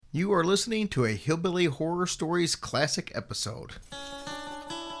You are listening to a Hillbilly Horror Stories classic episode.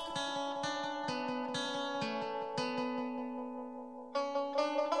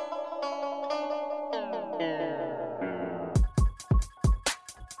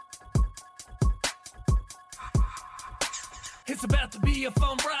 It's about to be a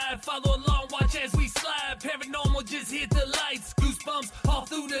fun ride. Follow along, watch as we slide. Paranormal just hit the lights. Goosebumps all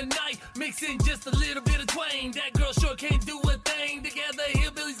through the night. Mixing just a little bit of twain. That girl sure can't do a thing. Together,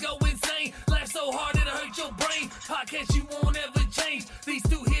 hillbillies go insane. Laugh so hard it'll hurt your brain. Podcast you won't ever change. These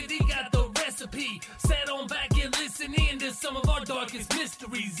two here, they got the recipe. Sat on back and listen in to some of our darkest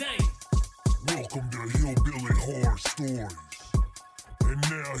mysteries, eh? Welcome to Hillbilly Horror Stories. And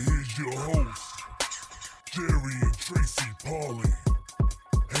now here's your hosts, Jerry and Tracy Polly,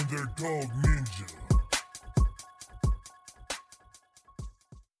 and their dog Ninja.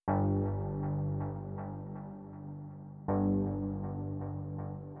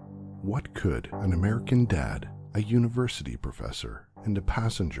 What could an American dad, a university professor, and a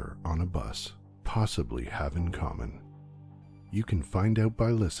passenger on a bus possibly have in common? You can find out by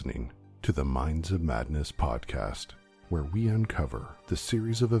listening to the Minds of Madness podcast, where we uncover the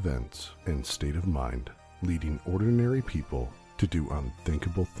series of events and state of mind leading ordinary people to do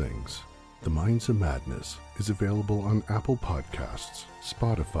unthinkable things. The Minds of Madness is available on Apple Podcasts,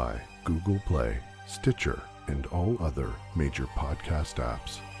 Spotify, Google Play, Stitcher, and all other major podcast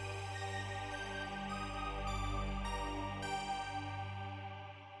apps.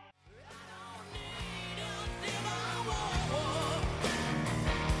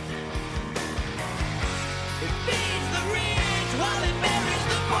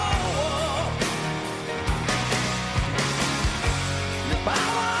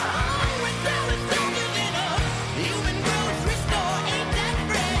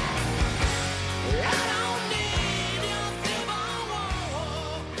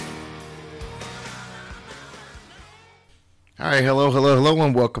 All right, hello,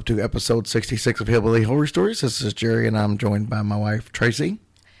 and welcome to episode 66 of Hillbilly Horror Stories. This is Jerry, and I'm joined by my wife, Tracy.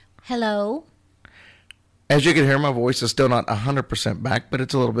 Hello. As you can hear, my voice is still not 100% back, but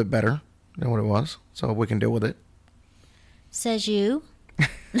it's a little bit better than what it was, so we can deal with it. Says you.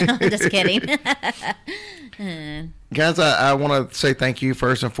 No, just kidding. Guys, I want to say thank you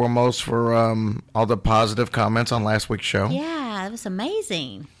first and foremost for all the positive comments on last week's show. Yeah, it was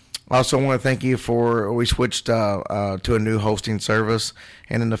amazing. I also want to thank you we switched to a new hosting service,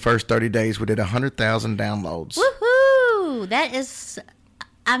 and in the first 30 days, we did 100,000 downloads. Woohoo! That is,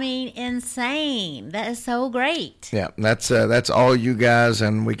 insane. That is so great. Yeah, that's all you guys,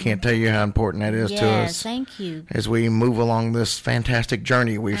 and we can't tell you how important that is to us. Yes, thank you. As we move along this fantastic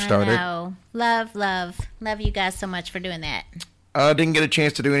journey we've started. I know. Love you guys so much for doing that. Didn't get a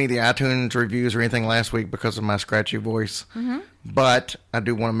chance to do any of the iTunes reviews or anything last week because of my scratchy voice. Mm-hmm. But I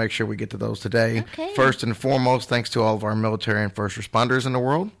do want to make sure we get to those today. Okay. First and foremost, thanks to all of our military and first responders in the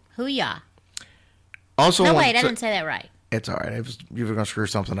world. Hoo-yah. Also, no, wait, I didn't say that right. It's all right. You were going to screw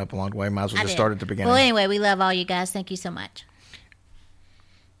something up along the way. Might as well just start at the beginning. Well, anyway, we love all you guys. Thank you so much.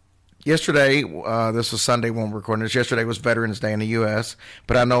 Yesterday, this was Sunday when we're recording this. Yesterday was Veterans Day in the U.S.,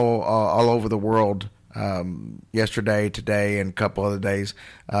 but I know all over the world, yesterday, today, and a couple other days,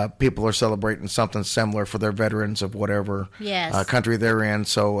 people are celebrating something similar for their veterans of whatever country they're in.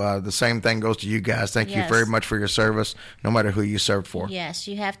 So the same thing goes to you guys. Thank you very much for your service, no matter who you served for. Yes,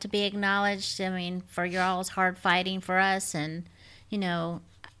 you have to be acknowledged. For your all's hard fighting for us, and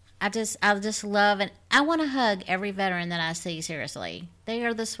I just love it. I want to hug every veteran that I see. Seriously, they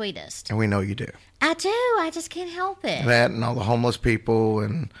are the sweetest. And we know you do. I do. I just can't help it. That and all the homeless people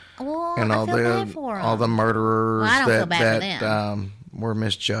and all the murderers that were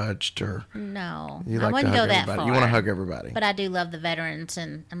misjudged or no. You like I wouldn't to hug go everybody. that far. You want to hug everybody. But I do love the veterans,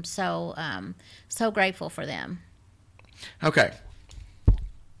 and I'm so grateful for them. Okay,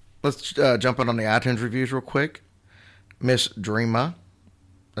 let's jump in on the iTunes reviews real quick. Miss Dreama,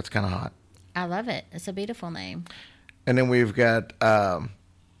 that's kind of hot. I love it. It's a beautiful name. And then we've got I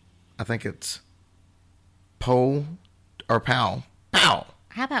think it's Poe or Powell. Powell.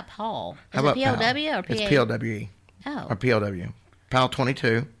 How about Paul? How about it PLW or PA? It's PLWE. Oh. Or PLW. Powell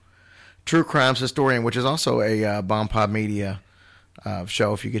 22. True Crimes Historian, which is also a Bomb Pod Media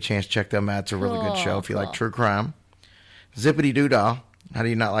show. If you get a chance to check them out, it's a really good show if you like true crime. Zippity Doodah. How do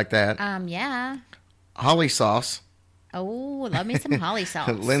you not like that? Yeah. Holly Sauce. Oh, love me some holly sauce.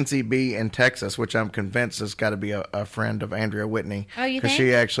 Lindsay B. in Texas, which I'm convinced has got to be a friend of Andrea Whitney. Oh, you think? Because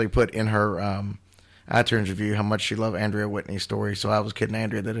she actually put in her iTunes review how much she loved Andrea Whitney's story. So I was kidding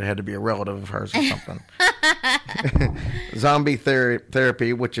Andrea that it had to be a relative of hers or something. Zombie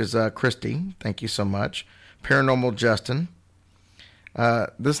Therapy, which is Christy. Thank you so much. Paranormal Justin.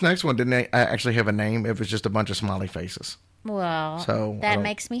 This next one didn't actually have a name. It was just a bunch of smiley faces. Well, So that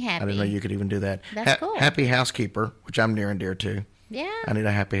makes me happy. I didn't know you could even do that. That's cool. Happy Housekeeper, which I'm near and dear to. Yeah. I need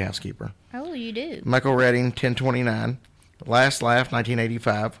a happy housekeeper. Oh, you do. Michael Redding, 1029. Last Laugh,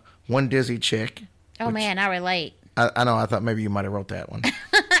 1985. One Dizzy Chick. Oh, man, I relate. I know. I thought maybe you might have wrote that one.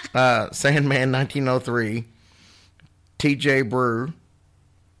 Sandman, 1903. T.J. Brew.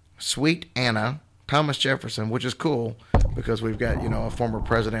 Sweet Anna. Thomas Jefferson, which is cool because we've got, a former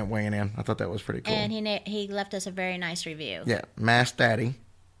president weighing in. I thought that was pretty cool. And he left us a very nice review. Yeah. Mass Daddy.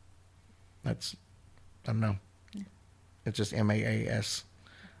 That's, I don't know. It's just MAAS.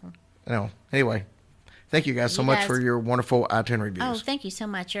 No. Anyway, thank you guys so much for your wonderful iTunes reviews. Oh, thank you so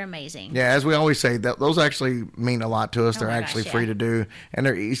much. You're amazing. Yeah, as we always say, those actually mean a lot to us. They're my actually gosh, free yeah. to do, and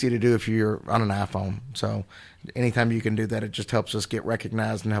they're easy to do if you're on an iPhone. So anytime you can do that, it just helps us get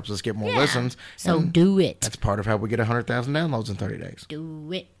recognized and helps us get more listens. So And do it. that's part of how we get 100,000 downloads in 30 days.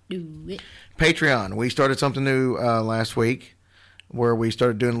 Do it. Do it. Patreon. We started something new last week where we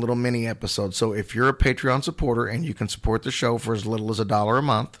started doing little mini episodes. So if you're a Patreon supporter and you can support the show for as little as $1 a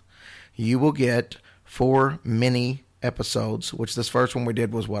month, you will get 4 mini episodes, which this first one we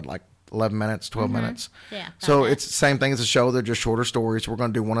did was like 11 minutes, 12 minutes. Yeah, So about that. it's the same thing as a show. They're just shorter stories. We're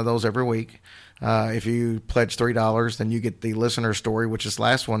going to do one of those every week. If you pledge $3, then you get the listener story, which this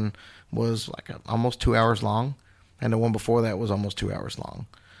last one was like almost 2 hours long. And the one before that was almost 2 hours long.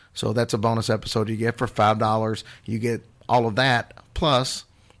 So that's a bonus episode you get for $5. You get all of that. Plus,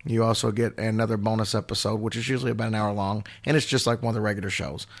 you also get another bonus episode, which is usually about an hour long. And it's just like one of the regular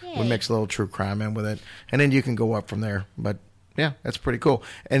shows. We Yay. mix a little true crime in with it. And then you can go up from there. But yeah, that's pretty cool.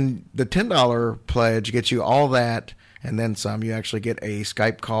 And the $10 pledge gets you all that and then some. You actually get a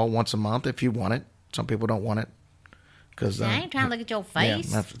Skype call once a month if you want it. Some people don't want it. Cause, I ain't trying to look at your yeah,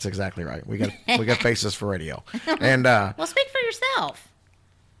 face. that's exactly right. We got faces for radio. And Well, speak for yourself.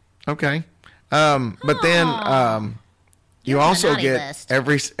 okay. But then you You're on the also naughty get list.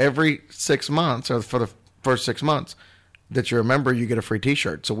 every 6 months, or for the first 6 months that you're a member, you get a free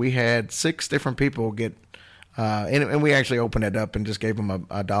T-shirt. So we had 6 different people get, and we actually opened it up and just gave them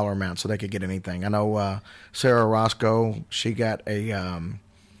a dollar amount so they could get anything. I know Sarah Roscoe, she got a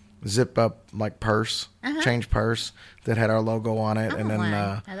zip up like purse, change purse that had our logo on it, I and want then one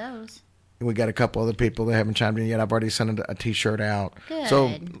of those. we got a couple other people that haven't chimed in yet. I've already sent a T-shirt out. Good. So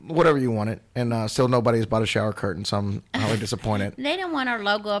whatever you want it. And still nobody's bought a shower curtain, so I'm highly disappointed. They don't want our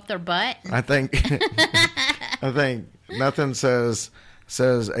logo up their butt. I think nothing says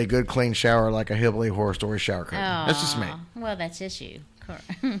a good clean shower like a Hillbilly Horror Story shower curtain. That's just me. Aw, well, that's just you.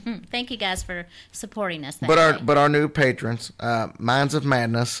 Thank you guys for supporting us. That But way. our new patrons, Minds of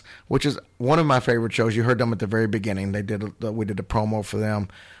Madness, which is one of my favorite shows. You heard them at the very beginning. We did a promo for them.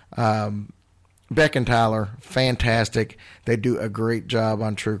 Beck and Tyler, fantastic. They do a great job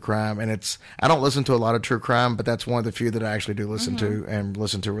on true crime, and I don't listen to a lot of true crime, but that's one of the few that I actually do listen to and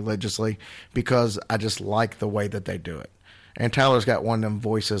listen to religiously because I just like the way that they do it. And Tyler's got one of them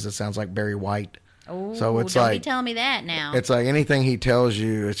voices that sounds like Barry White. Ooh, So it's don't like be telling me that now. It's like anything he tells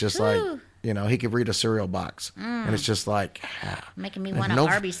you, it's just like, Ooh. he could read a cereal box, and it's just like Making me want an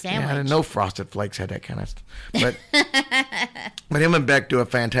Arby's sandwich. Yeah, no Frosted Flakes had that kind of stuff. But him and Beck do a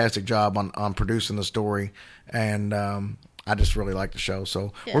fantastic job on producing the story, and I just really like the show.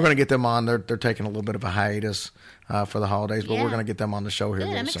 So we're going to get them on. They're taking a little bit of a hiatus for the holidays, but Yeah. we're going to get them on the show here Good,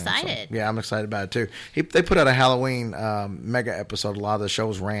 real I'm soon. excited. So, yeah, I'm excited about it too. They put out a Halloween mega episode. A lot of the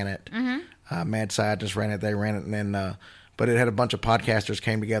shows ran it. Mad Scientist ran it. They ran it, and then. But it had a bunch of podcasters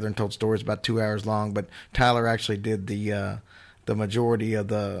came together and told stories about 2 hours long. But Tyler actually did the majority of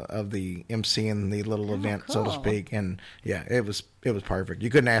the MC in the little event, so to cool. speak. And yeah, it was perfect. You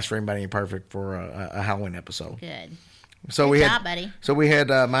couldn't ask for anybody perfect for a Halloween episode. Good. So Good we job, had, buddy. So we had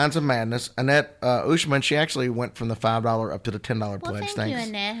Minds of Madness. Annette Ushman, she actually went from the $5 up to the $10 Well, pledge. thank you,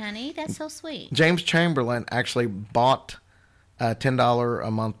 Annette, honey. That's so sweet. James Chamberlain actually bought a $10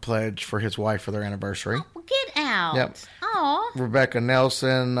 a month pledge for his wife for their anniversary. Well, get out. Yep. Aw. Rebecca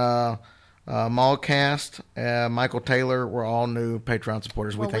Nelson, Mallcast, Michael Taylor were all new Patreon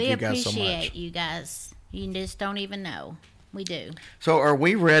supporters. Well, we thank you guys so appreciate much. you guys. You just don't even know. We do. So, are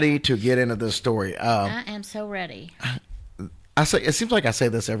we ready to get into this story? I am so ready. I say it seems like I say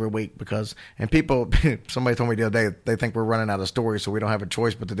this every week because, and people, somebody told me the other day they think we're running out of stories, so we don't have a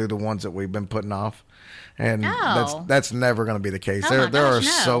choice but to do the ones that we've been putting off, and Oh. that's never going to be the case. Oh my There are gosh,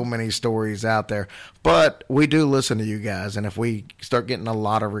 no. so many stories out there, but we do listen to you guys, and if we start getting a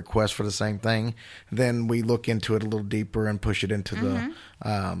lot of requests for the same thing, then we look into it a little deeper and push it into the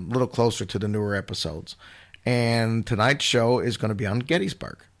little closer to the newer episodes. And tonight's show is going to be on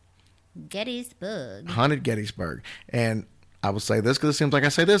Gettysburg. Gettysburg. Haunted Gettysburg. And I will say this because it seems like I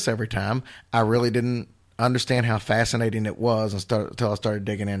say this every time. I really didn't understand how fascinating it was until I started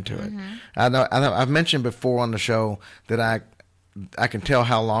digging into it. I know I've mentioned before on the show that I can tell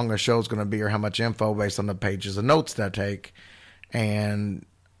how long the show is going to be or how much info based on the pages of notes that I take. And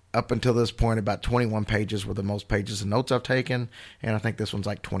up until this point, about 21 pages were the most pages of notes I've taken. And I think this one's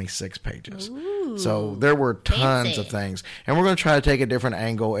like 26 pages. Ooh, so there were tons fancy. of things. And we're going to try to take a different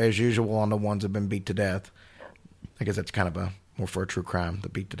angle as usual on the ones that have been beat to death. I guess that's kind of more for a true crime, the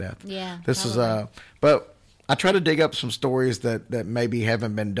beat to death. Yeah. This totally. but I try to dig up some stories that maybe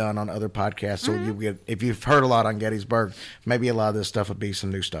haven't been done on other podcasts. So if you've heard a lot on Gettysburg, maybe a lot of this stuff would be some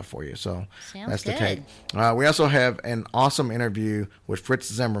new stuff for you. So Sounds that's the good. take. We also have an awesome interview with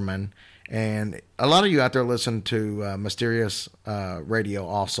Fritz Zimmerman. And a lot of you out there listen to Mysterious Radio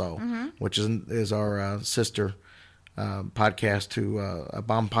also, which is our sister podcast to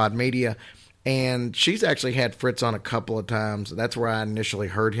Bomb Pod Media. And she's actually had Fritz on a couple of times. That's where I initially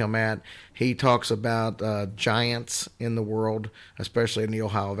heard him at. He talks about giants in the world, especially in the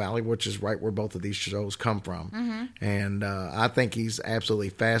Ohio Valley, which is right where both of these shows come from. And I think he's absolutely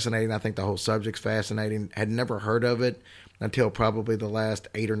fascinating. I think the whole subject's fascinating. Had never heard of it until probably the last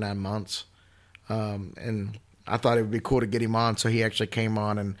 8 or 9 months. And I thought it would be cool to get him on. So he actually came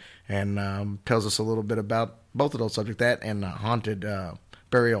on and tells us a little bit about both of those subjects, that and haunted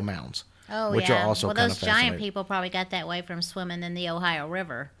burial mounds. Oh, which yeah. are also well, kind those of giant fascinating. people probably got that way from swimming in the Ohio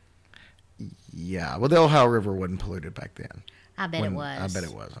River. Yeah, well, the Ohio River wasn't polluted back then. I bet it was. I bet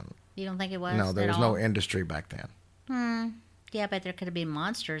it wasn't. You don't think it was? No, there at was all? no industry back then. Yeah, I bet there could have been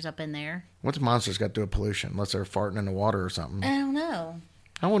monsters up in there. What's monsters got to do with pollution? Unless they're farting in the water or something. I don't know.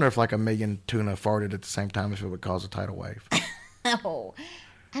 I wonder if like a million tuna farted at the same time, if it would cause a tidal wave. Oh,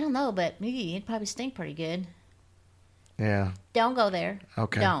 I don't know, but it'd probably stink pretty good. Yeah. Don't go there.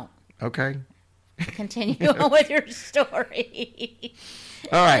 Okay. Don't. Okay. Continue on with your story.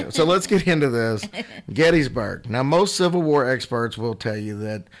 All right, so let's get into this. Gettysburg. Now, most Civil War experts will tell you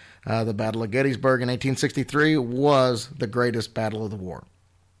that the Battle of Gettysburg in 1863 was the greatest battle of the war.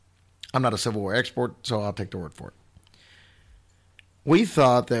 I'm not a Civil War expert, so I'll take the word for it. We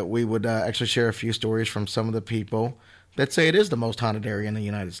thought that we would actually share a few stories from some of the people that say it is the most haunted area in the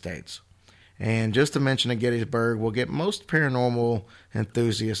United States. And just to mention at Gettysburg, we'll get most paranormal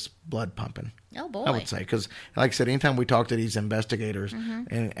enthusiasts blood pumping. Oh, boy. I would say, because like I said, anytime we talk to these investigators,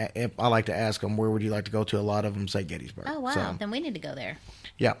 and if I like to ask them, where would you like to go to? A lot of them say Gettysburg. Oh, wow. So, Then we need to go there.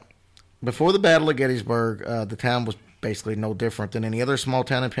 yeah. Before the Battle of Gettysburg, the town was basically no different than any other small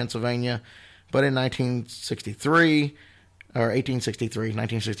town in Pennsylvania. But in 1963, or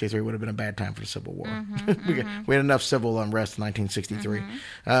 1963 would have been a bad time for the Civil War. We had enough civil unrest in 1963.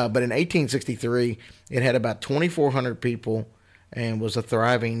 But in 1863, it had about 2,400 people and was a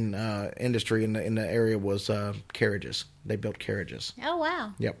thriving industry in the area was carriages. They built carriages. Oh,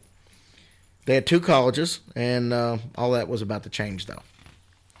 wow. Yep. They had 2 colleges, and all that was about to change, though.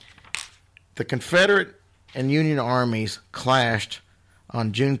 The Confederate and Union armies clashed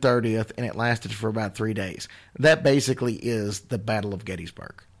on June 30th, and it lasted for about 3 days. That basically is the Battle of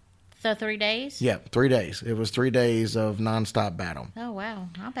Gettysburg. So 3 days? Yeah, 3 days. It was 3 days of nonstop battle. Oh, wow.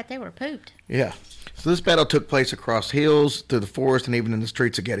 I bet they were pooped. Yeah. So this battle took place across hills, through the forest, and even in the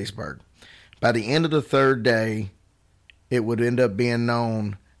streets of Gettysburg. By the end of the 3rd day, it would end up being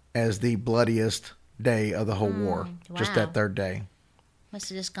known as the bloodiest day of the whole war. Just wow. that 3rd day. Must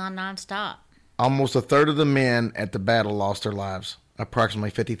have just gone nonstop. Almost a third of the men at the battle lost their lives. Approximately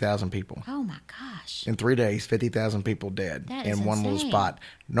 50,000 people. Oh, my gosh. In 3 days, 50,000 people dead That in is one little insane. spot.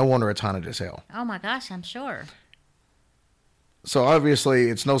 No wonder it's haunted as hell. Oh, my gosh, I'm sure. So obviously,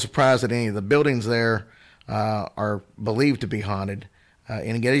 it's no surprise that any of the buildings there are believed to be haunted.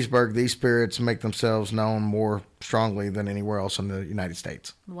 In Gettysburg, these spirits make themselves known more strongly than anywhere else in the United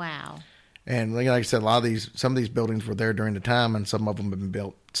States. Wow. And like I said, some of these buildings were there during the time, and some of them have been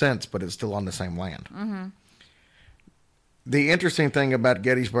built since, but it's still on the same land. Mm-hmm. The interesting thing about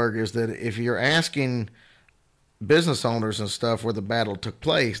Gettysburg is that if you're asking business owners and stuff where the battle took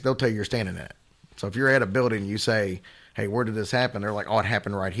place, they'll tell you you're standing in it. So if you're at a building, you say, hey, where did this happen? They're like, oh, it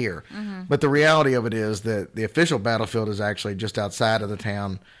happened right here. Mm-hmm. But the reality of it is that the official battlefield is actually just outside of the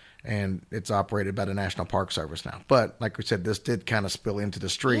town, and it's operated by the National Park Service now. But like we said, this did kind of spill into the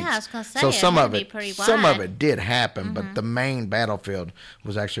streets. Yeah, I was going to say, so it some had of to be it, pretty some of wide. it did happen, but the main battlefield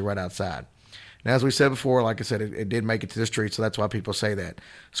was actually right outside. Now, as we said before, like I said, it did make it to the streets, so that's why people say that.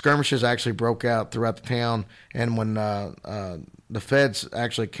 Skirmishes actually broke out throughout the town, and when the feds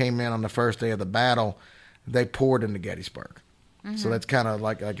actually came in on the first day of the battle, they poured into Gettysburg. So that's kind of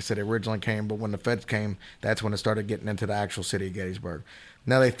like I said, it originally came, but when the feds came, that's when it started getting into the actual city of Gettysburg.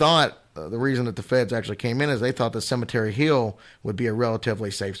 Now they thought the reason that the feds actually came in is they thought that Cemetery Hill would be a relatively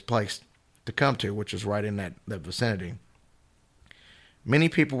safe place to come to, which is right in that vicinity. Many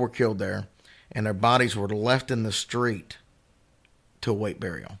people were killed there, and their bodies were left in the street to await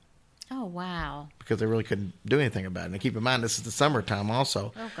burial. Oh, wow. Because they really couldn't do anything about it. And keep in mind, this is the summertime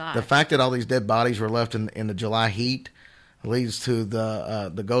also. Oh, God. The fact that all these dead bodies were left in the July heat leads to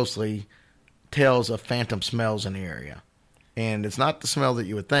the ghostly tales of phantom smells in the area. And it's not the smell that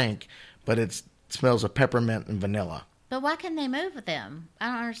you would think, but it smells of peppermint and vanilla. But why couldn't they move them? I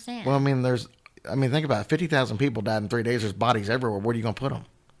don't understand. Well, think about it. 50,000 people died in 3 days. There's bodies everywhere. Where are you going to put them?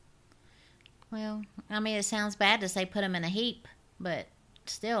 Well, it sounds bad to say put them in a heap, but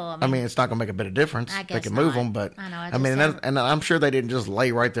still, it's not going to make a bit of difference. I guess they can move not. them, but I know. and I'm sure they didn't just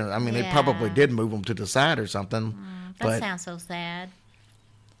lay right there. They probably Yeah. did move them to the side or something. That sounds so sad.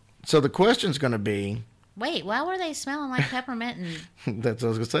 So the question's going to be, Wait, why were they smelling like peppermint and... that's what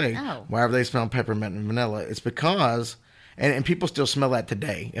I was going to say. Oh. Why are they smelling peppermint and vanilla? It's because, and people still smell that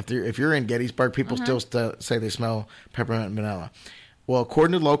today. If you're in Gettysburg, people still say they smell peppermint and vanilla. Well,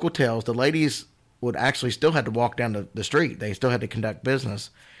 according to local tales, the ladies would actually still have to walk down the street. They still had to conduct business.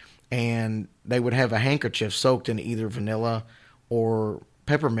 And they would have a handkerchief soaked in either vanilla or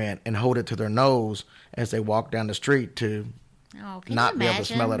peppermint and hold it to their nose as they walk down the street to Oh, can not you be able to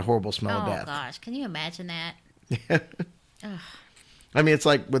imagine? smell that horrible smell of death. Oh, gosh. Can you imagine that? It's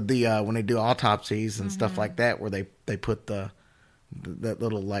like with the when they do autopsies and stuff like that, where they put that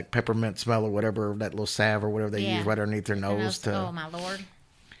little like peppermint smell or whatever, that little salve or whatever they use right underneath their nose. Oh, my Lord.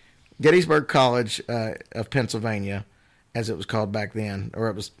 Gettysburg College of Pennsylvania, as it was called back then, or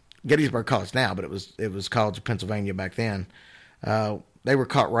it was Gettysburg College now, but it was College of Pennsylvania back then. They were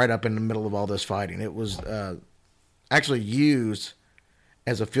caught right up in the middle of all this fighting. It was actually used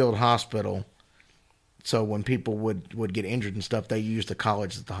as a field hospital. So when people would get injured and stuff, they used the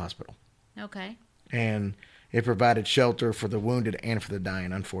college as the hospital. Okay. And it provided shelter for the wounded and for the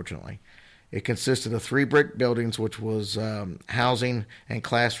dying, unfortunately. It consisted of 3 brick buildings, which was housing and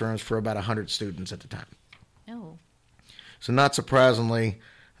classrooms for about 100 students at the time. Oh. So not surprisingly,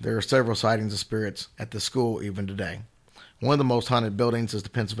 there are several sightings of spirits at the school even today. One of the most haunted buildings is the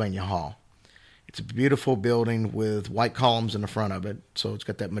Pennsylvania Hall. It's a beautiful building with white columns in the front of it, so it's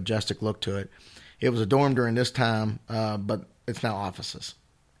got that majestic look to it. It was a dorm during this time, but it's now offices.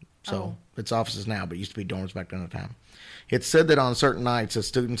 So it's offices now, but it used to be dorms back then at the time. It's said that on certain nights that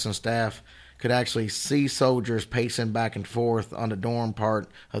students and staff could actually see soldiers pacing back and forth on the dorm part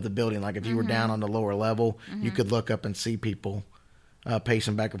of the building. Like if you were down on the lower level, you could look up and see people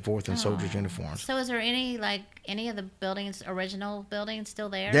pacing back and forth in soldiers' uniforms. So is there any of the original buildings still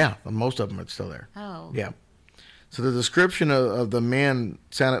there? Yeah, most of them are still there. Oh. Yeah. So the description of the men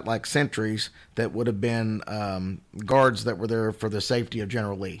sounded like sentries that would have been guards that were there for the safety of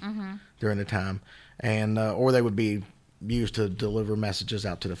General Lee during the time, and or they would be used to deliver messages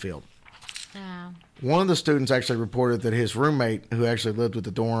out to the field. Wow. One of the students actually reported that his roommate, who actually lived with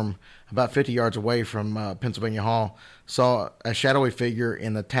the dorm about 50 yards away from Pennsylvania Hall, saw a shadowy figure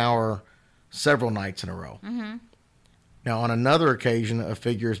in the tower several nights in a row. Mm-hmm. Now, on another occasion, a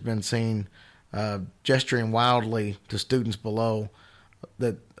figure has been seen gesturing wildly to students below.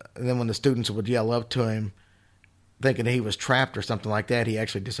 And then when the students would yell up to him, thinking he was trapped or something like that, he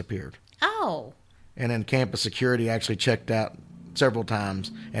actually disappeared. Oh. And then campus security actually checked out several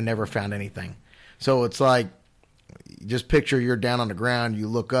times and never found anything. So it's like, just picture you're down on the ground, you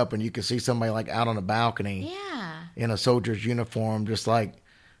look up and you can see somebody like out on a balcony in a soldier's uniform, just like,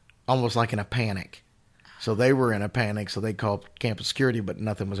 almost like in a panic. So they were in a panic, so they called campus security, but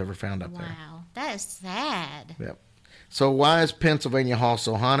nothing was ever found up there. Wow, that is sad. Yep. So why is Pennsylvania Hall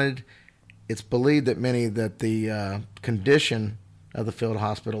so haunted? It's believed that the condition of the field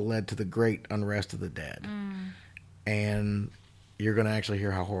hospital led to the great unrest of the dead. And you're going to actually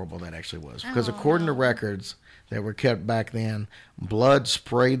hear how horrible that actually was. Because according to records that were kept back then, blood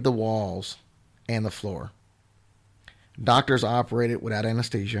sprayed the walls and the floor. Doctors operated without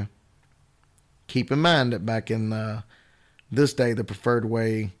anesthesia. Keep in mind that back in this day, the preferred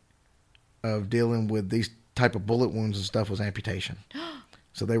way of dealing with these type of bullet wounds and stuff was amputation.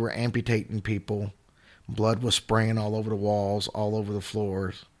 So they were amputating people. Blood was spraying all over the walls, all over the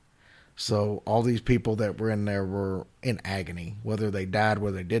floors. So all these people that were in there were in agony. Whether they died,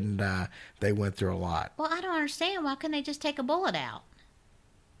 whether they didn't die, they went through a lot. Well, I don't understand. Why couldn't they just take a bullet out?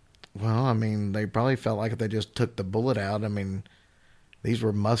 Well, I mean, they probably felt like if they just took the bullet out, I mean, these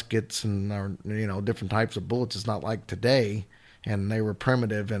were muskets and, different types of bullets. It's not like today. And they were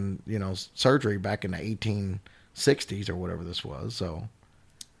primitive and, surgery back in the 60s or whatever this was. So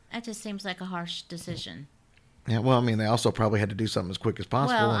That just seems like a harsh decision. yeah, well, I mean, they also probably had to do something as quick as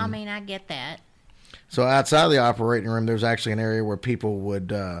possible. Well, and I mean, I get that. so outside of the operating room, there's actually an area where people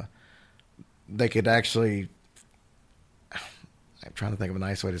would, they could actually, I'm trying to think of a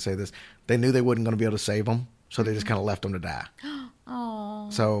nice way to say this. They knew they wasn't going to be able to save them, so they just kind of left them to die. Oh,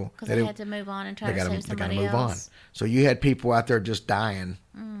 So because they had to move on and try to save they got to somebody move on. else. So you had people out there just dying,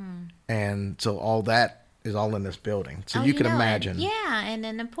 and so all that is all in this building. So Oh, you can know, imagine. Yeah, and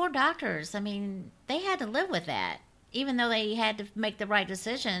then the poor doctors. I mean, they had to live with that, even though they had to make the right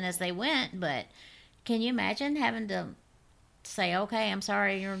decision as they went. But can you imagine having to say, "Okay, I'm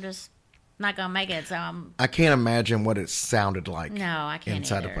sorry, you're just not gonna make it"? So I can't imagine what it sounded like. no, I can't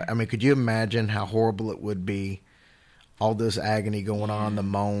inside either. the I mean, could you imagine how horrible it would be? All this agony going on, the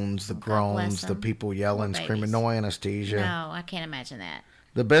moans, the God bless groans, the them. people yelling, Poor screaming, babies. no anesthesia. No, I can't imagine that.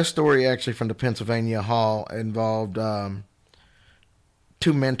 The best story actually from the Pennsylvania Hall involved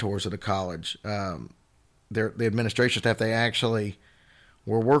two mentors at the college. The administration staff, they actually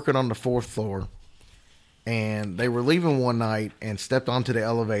were working on the 4th floor, and they were leaving one night and stepped onto the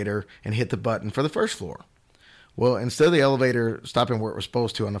elevator and hit the button for the 1st floor. Well, instead of the elevator stopping where it was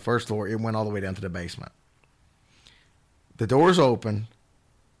supposed to on the 1st floor, it went all the way down to the basement. The doors opened,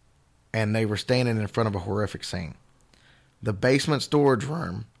 and they were standing in front of a horrific scene. The basement storage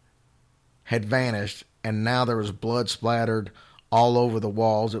room had vanished, and now there was blood splattered all over the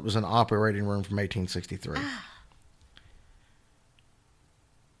walls. It was an operating room from 1863.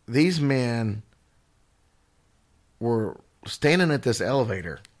 These men were standing at this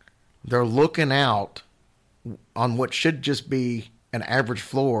elevator. They're looking out on what should just be an average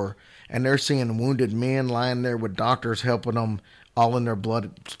floor, and they're seeing wounded men lying there with doctors helping them, all in their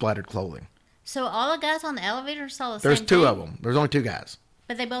blood-splattered clothing. So all the guys on the elevator saw the There's same two thing? of them. There's only two guys.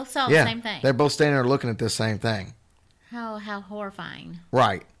 But they both saw Yeah, the same thing. they're both standing there looking at this same thing. How horrifying.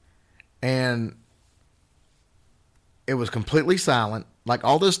 Right. And it was completely silent. Like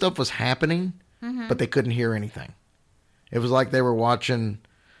all this stuff was happening, but they couldn't hear anything. It was like they were watching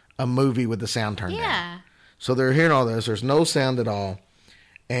a movie with the sound turned down. Yeah. So they're hearing all this. There's no sound at all.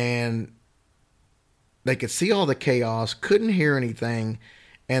 And they could see all the chaos, couldn't hear anything,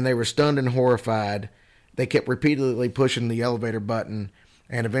 and they were stunned and horrified. They kept repeatedly pushing the elevator button,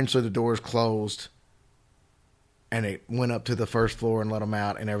 and eventually the doors closed, and it went up to the 1st floor and let them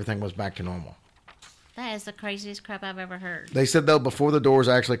out, and everything was back to normal. That is the craziest crap I've ever heard. They said, though, before the doors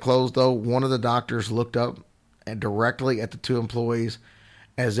actually closed, though, one of the doctors looked up and directly at the two employees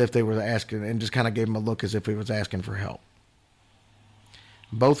as if they were asking, and just kind of gave them a look as if he was asking for help.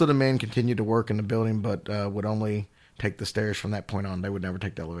 Both of the men continued to work in the building, but would only take the stairs from that point on. They would never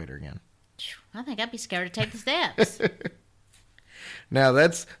take the elevator again. I think I'd be scared to take the steps. Now,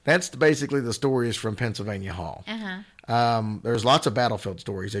 that's basically the stories from Pennsylvania Hall. There's lots of battlefield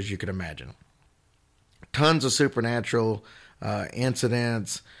stories, as you could imagine. Tons of supernatural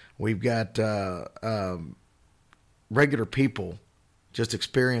incidents. We've got regular people just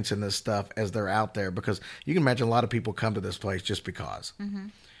experiencing this stuff as they're out there, because you can imagine a lot of people come to this place just because.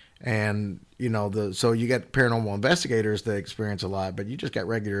 And, you know, so you got paranormal investigators that experience a lot, but you just got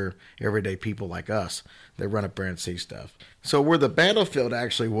regular, everyday people like us that run up there and see stuff. So where the battlefield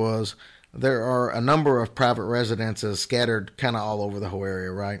actually was, there are a number of private residences scattered kind of all over the whole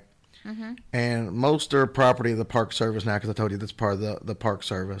area, right? And most are property of the Park Service now, because I told you that's part of the Park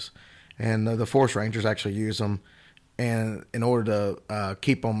Service. And the Forest Rangers actually use them, and in order to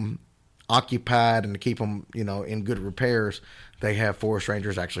keep them occupied and to keep them, you know, in good repairs, they have forest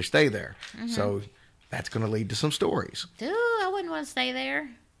rangers actually stay there. So that's going to lead to some stories. Ooh, I wouldn't want to stay there.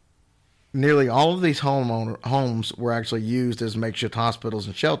 Nearly all of these homes were actually used as makeshift hospitals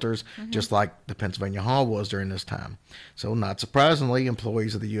and shelters, just like the Pennsylvania Hall was during this time. So not surprisingly,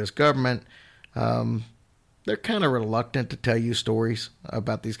 employees of the U.S. government, they're kind of reluctant to tell you stories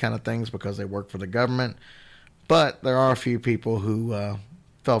about these kind of things because they work for the government. But there are a few people who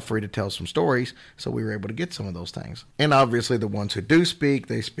felt free to tell some stories, so we were able to get some of those things. And obviously the ones who do speak,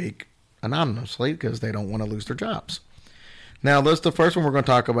 they speak anonymously because they don't want to lose their jobs. Now, the first one we're going to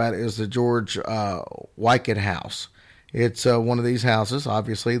talk about is the George Wycott House. It's one of these houses.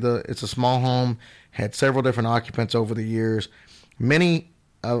 Obviously, it's a small home, had several different occupants over the years. Many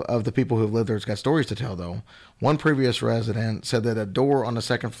of the people who have lived there has got stories to tell, though. One previous resident said that a door on the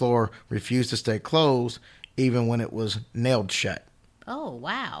 2nd floor refused to stay closed even when it was nailed shut. Oh,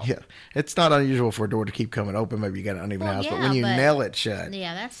 wow. Yeah, it's not unusual for a door to keep coming open. Maybe you got an uneven house, but when you nail it shut.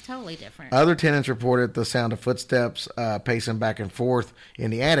 Yeah, that's totally different. Other tenants reported the sound of footsteps pacing back and forth in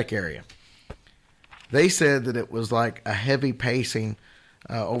the attic area. They said that it was like a heavy pacing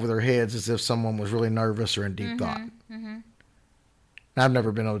over their heads as if someone was really nervous or in deep thought. I've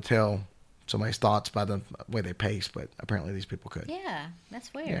never been able to tell somebody's thoughts by the way they pace, but apparently these people could. Yeah,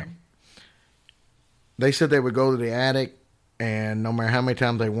 that's weird. Yeah. They said they would go to the attic, and no matter how many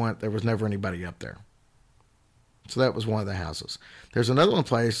times they went, there was never anybody up there. So that was one of the houses. There's another one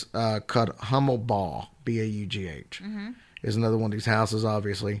place called Hummel Baugh, B-A-U-G-H. Is another one of these houses,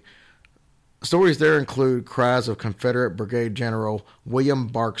 obviously. Stories there include cries of Confederate Brigade General William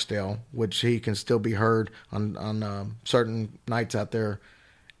Barksdale, which he can still be heard on certain nights out there.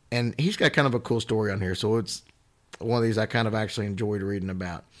 And he's got kind of a cool story on here, so it's one of these I kind of actually enjoyed reading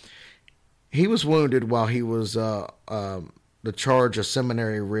about. He was wounded while he was the charge of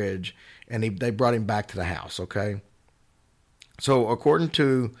Seminary Ridge, and they brought him back to the house, okay? So according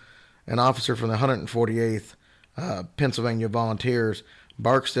to an officer from the 148th Pennsylvania Volunteers,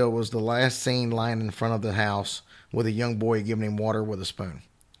 Barksdale was the last seen lying in front of the house with a young boy giving him water with a spoon.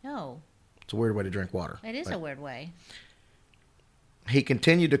 Oh. It's a weird way to drink water. It is a weird way. He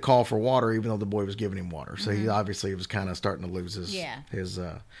continued to call for water even though the boy was giving him water. So he obviously was kind of starting to lose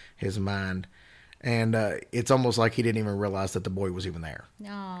his mind. And it's almost like he didn't even realize that the boy was even there.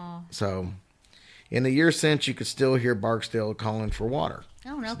 Oh. So in the years since, you could still hear Barksdale calling for water.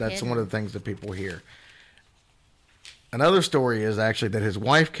 Oh, no So that's kidding. one of the things that people hear. Another story is actually that his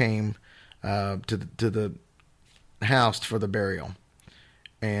wife came to the house for the burial,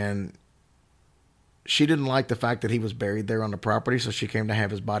 and she didn't like the fact that he was buried there on the property, so she came to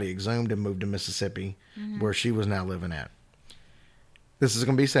have his body exhumed and moved to Mississippi, where she was now living at. This is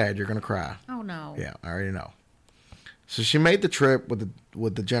going to be sad. You're going to cry. Oh, no. Yeah, I already know. So she made the trip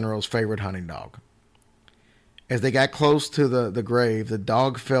with the general's favorite hunting dog. As they got close to the grave, the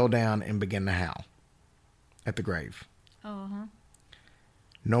dog fell down and began to howl at the grave. Uh-huh.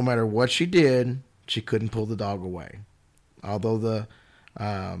 No matter what she did, she couldn't pull the dog away. Although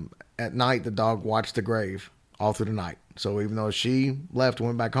at night, the dog watched the grave all through the night. So even though she left and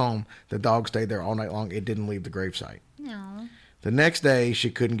went back home, the dog stayed there all night long. It didn't leave the gravesite. No. The next day, she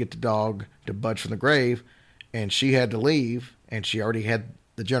couldn't get the dog to budge from the grave, and she had to leave, and she already had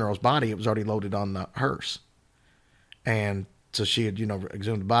the general's body. It was already loaded on the hearse. And so she had,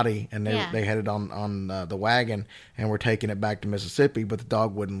 exhumed the body, and they had it on the wagon, and were taking it back to Mississippi, but the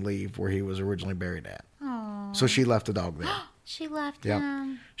dog wouldn't leave where he was originally buried at. Oh. So she left the dog there. She left Yep.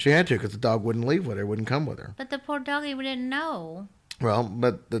 him. She had to, because the dog wouldn't leave with her, wouldn't come with her. But the poor doggy didn't know. Well,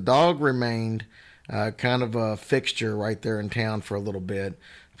 but the dog remained kind of a fixture right there in town for a little bit.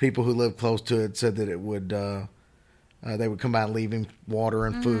 People who lived close to it said that it would... they would come by and leave him water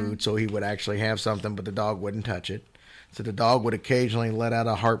and food, so he would actually have something, but the dog wouldn't touch it. So the dog would occasionally let out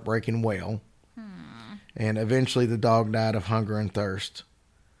a heartbreaking wail. And eventually the dog died of hunger and thirst,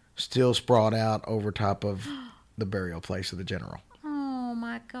 still sprawled out over top of the burial place of the general. Oh,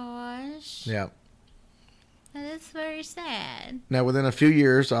 my gosh. Yep. That is very sad. Now, within a few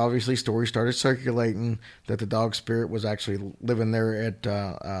years, obviously, stories started circulating that the dog spirit was actually living there at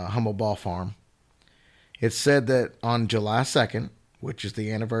Hummel Baugh Farm. It's said that on July 2nd, which is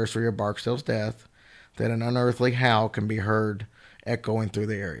the anniversary of Barksdale's death, that an unearthly howl can be heard echoing through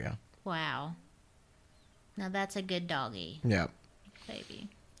the area. Wow. Now that's a good doggy, Yeah. baby.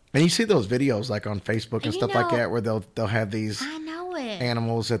 And you see those videos like on Facebook and You stuff like know- that where they'll have these I know it.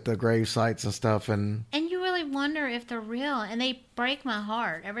 animals at the grave sites and stuff, and And you really wonder if they're real. And they break my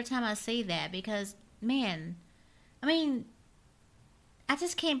heart every time I see that because, man, I mean, I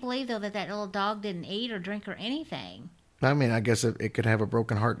just can't believe, though, that little dog didn't eat or drink or anything. I mean, I guess it could have a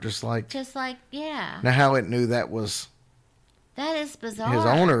broken heart just like... Just like, yeah. Now, how it knew that was... That is bizarre. His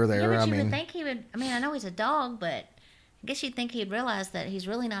owner there, Yeah, but I you mean- would think he would, I mean, I know he's a dog, but I guess you'd think he'd realize that he's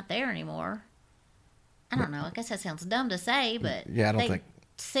really not there anymore. I don't know. I guess that sounds dumb to say, but Yeah, I don't they think-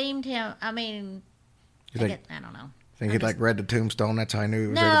 seemed him, I mean, You think, I don't know. think he like read the tombstone? That's how I knew he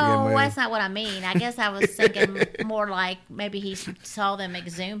was there to No, begin with. that's not what I mean. I guess I was thinking more like maybe he saw them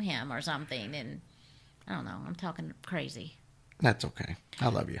exhume him or something, and I don't know. I'm talking crazy. That's okay. I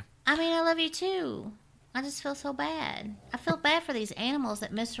love you. I mean, I love you too. I just feel so bad. I feel bad for these animals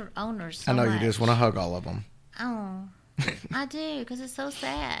that miss their owners so I know much. you just want to hug all of them. Oh, I do, because it's so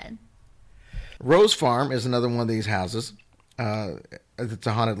sad. Rose Farm is another one of these houses. It's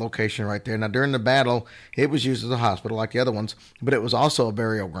a haunted location right there. Now, during the battle, it was used as a hospital like the other ones, but it was also a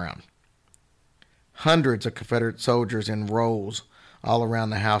burial ground. Hundreds of Confederate soldiers in rows all around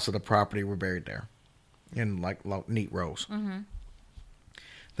the house of the property were buried there in like neat rows.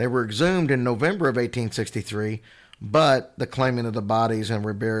 They were exhumed in November of 1863, but the claiming of the bodies and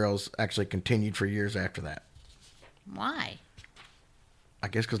reburials actually continued for years after that. Why? I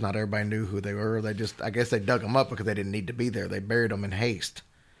guess because not everybody knew who they were. I guess they dug them up because they didn't need to be there. They buried them in haste.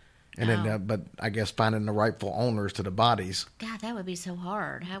 And then, but I guess finding the rightful owners to the bodies. God, that would be so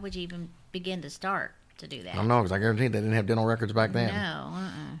hard. How would you even begin to start to do that? I don't know, because I guarantee they didn't have dental records back then. No,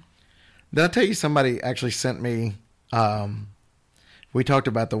 Did I tell you somebody actually sent me, we talked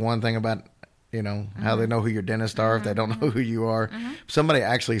about the one thing about, how they know who your dentists are if they don't know who you are. Somebody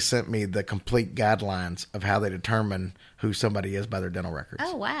actually sent me the complete guidelines of how they determine who somebody is by their dental records.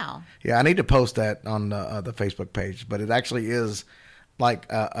 Oh, wow. Yeah, I need to post that on the Facebook page, but it actually is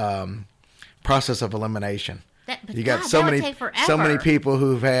like a process of elimination. You got so many people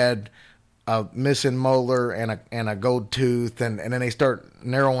who've had a missing molar and a gold tooth, and then they start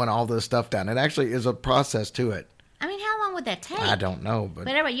narrowing all this stuff down. It actually is a process to it. I mean, how long would that take? I don't know, but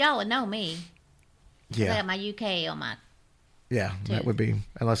everybody, y'all would know me. Yeah, I got my UK on my. Yeah, tooth. That would be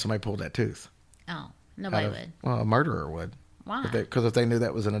unless somebody pulled that tooth. Oh, nobody would. Well, a murderer would. Why? Because if they knew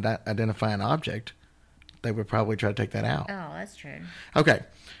that was an identifying object, they would probably try to take that out. Oh, that's true. Okay,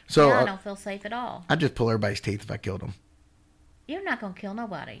 so now I don't feel safe at all. I'd just pull everybody's teeth if I killed them. You're not gonna kill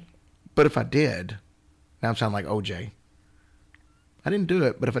nobody. But if I did, now I'm sounding like OJ. I didn't do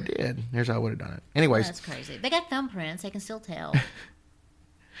it, but if I did, here's how I would have done it. Anyways. That's crazy. They got thumbprints. They can still tell.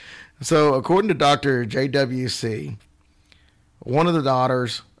 So, according to Dr. JWC, one of the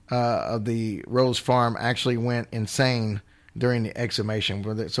daughters of the Rose Farm actually went insane during the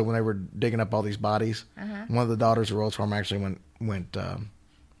exhumation. So, when they were digging up all these bodies, one of the daughters of Rose Farm actually went I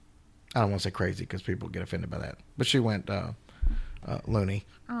don't want to say crazy because people get offended by that, but she went loony.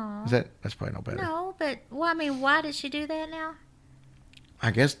 Aww. That's probably no better. No, but why did she do that now?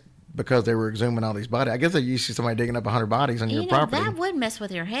 I guess because they were exhuming all these bodies. I guess they used to see somebody digging up 100 bodies on your property. That would mess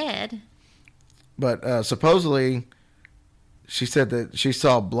with your head. But supposedly, she said that she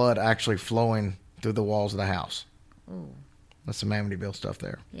saw blood actually flowing through the walls of the house. Ooh. That's some Amityville stuff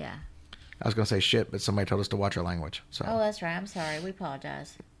there. Yeah. I was going to say shit, but somebody told us to watch our language. So. Oh, that's right. I'm sorry. We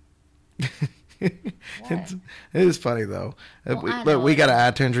apologize. It is funny, though. Well, we got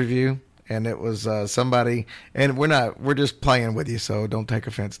an iTunes review. And it was somebody, and we're just playing with you, so don't take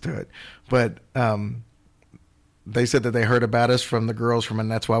offense to it. But they said that they heard about us from the girls from And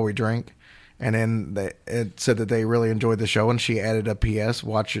That's Why We Drink. And then it said that they really enjoyed the show, and she added a PS,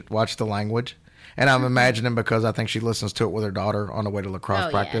 watch the language. And I'm imagining because I think she listens to it with her daughter on the way to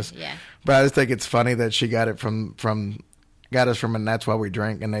lacrosse practice. Yeah. But I just think it's funny that she got it got us from And That's Why We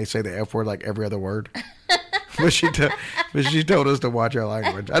Drink, and they say the F word like every other word. But she told us to watch our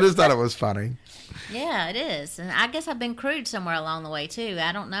language. I just thought it was funny. Yeah, it is. And I guess I've been crude somewhere along the way, too.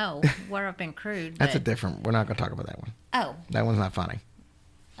 I don't know where I've been crude. We're not going to talk about that one. Oh. That one's not funny.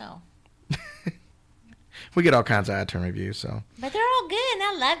 Oh. We get all kinds of iTunes reviews, so. But they're all good, and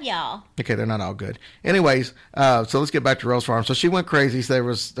I love y'all. Okay, they're not all good. Anyways, so let's get back to Rose Farm. So she went crazy. So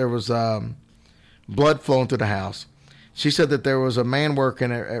there was blood flowing through the house. She said that there was a man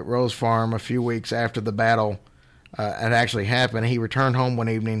working at Rose Farm a few weeks after the battle had actually happened. He returned home one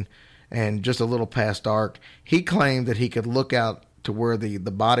evening, and just a little past dark, he claimed that he could look out to where the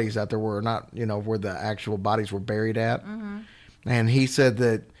bodies out there were, not where the actual bodies were buried at. Mm-hmm. And he said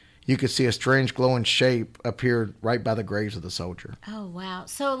that you could see a strange glowing shape appear right by the graves of the soldier. Oh, wow.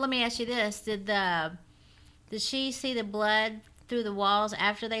 So let me ask you this. Did she see the blood through the walls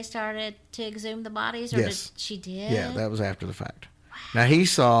after they started to exhume the bodies? Or yes. She did? Yeah, that was after the fact. Wow. Now,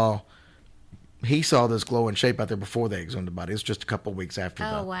 he saw this glowing shape out there before they exhumed the body. It was just a couple of weeks after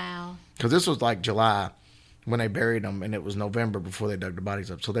that. Oh, wow. Because this was like July when they buried them, and it was November before they dug the bodies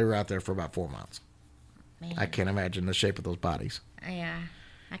up. So they were out there for about 4 months. Man. I can't imagine the shape of those bodies. Yeah.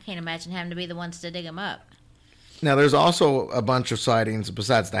 I can't imagine having to be the ones to dig them up. Now, there's also a bunch of sightings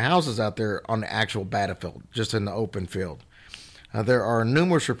besides the houses out there on the actual battlefield, just in the open field. There are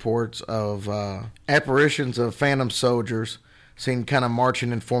numerous reports of apparitions of phantom soldiers seen kind of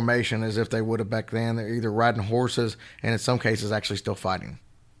marching in formation as if they would have back then. They're either riding horses and in some cases actually still fighting.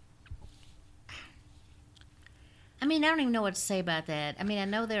 I mean, I don't even know what to say about that. I mean, I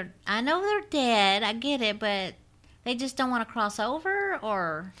know they're dead. I get it, but they just don't want to cross over,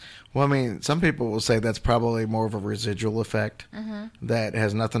 or? Well, I mean, some people will say that's probably more of a residual effect that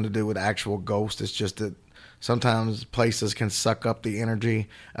has nothing to do with actual ghosts. It's just that sometimes places can suck up the energy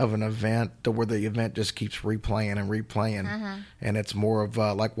of an event to where the event just keeps replaying and replaying. And it's more of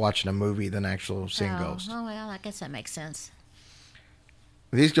like watching a movie than actual seeing ghosts. Oh, well, I guess that makes sense.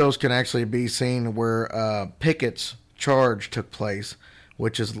 These ghosts can actually be seen where Pickett's charge took place,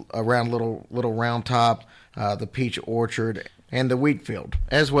 which is around Little Round Top, the Peach Orchard, and the wheat field,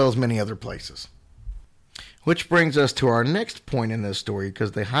 as well as many other places. Which brings us to our next point in this story,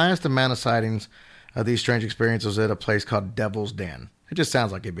 because the highest amount of sightings of these strange experiences was at a place called Devil's Den. It just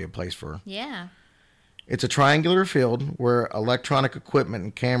sounds like it'd be a place for. Yeah. It's a triangular field where electronic equipment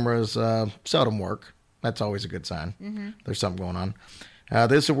and cameras seldom work. That's always a good sign. Mm-hmm. There's something going on.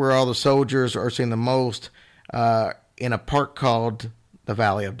 This is where all the soldiers are seen the most in a park called the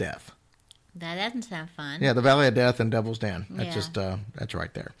Valley of Death. That doesn't sound fun. Yeah, the Valley of Death and Devil's Den. That's Yeah. just that's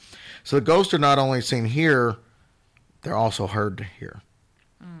right there. So the ghosts are not only seen here, they're also heard here.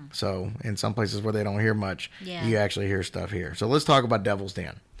 So in some places where they don't hear much, Yeah. you actually hear stuff here. So let's talk about Devil's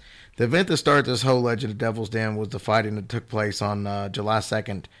Den. The event that started this whole legend of Devil's Den was the fighting that took place on July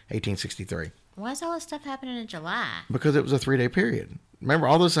 2nd, 1863. Why is all this stuff happening in July? Because it was a 3-day period. Remember,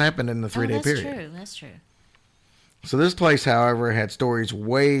 all this happened in the 3-day period. That's true. That's true. So this place, however, had stories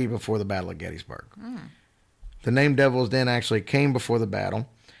way before the Battle of Gettysburg. The name Devil's Den actually came before the battle,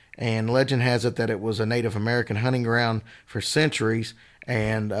 and legend has it that it was a Native American hunting ground for centuries,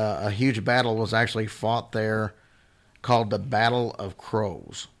 and a huge battle was actually fought there called the Battle of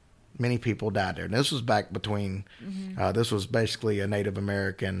Crows. Many people died there. And this was back between, this was basically a Native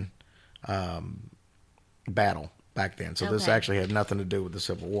American battle back then. So this Okay. actually had nothing to do with the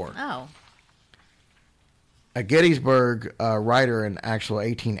Civil War. Oh. A Gettysburg writer in actual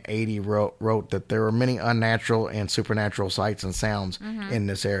 1880 wrote that there were many unnatural and supernatural sights and sounds in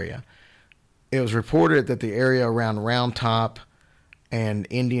this area. It was reported that the area around Round Top and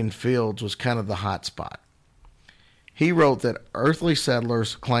Indian Fields was kind of the hot spot. He wrote that earthly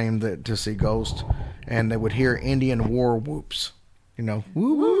settlers claimed that to see ghosts, and they would hear Indian war whoops. You know,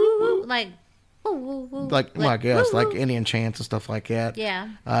 woo, woo, woo. Like, woo, woo, woo. Like, well, I guess, woo, like woo. Indian chants and stuff like that. Yeah.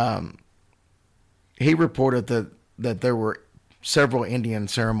 He reported that there were several Indian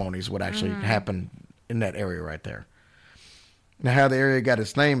ceremonies would actually happen in that area right there. Now, how the area got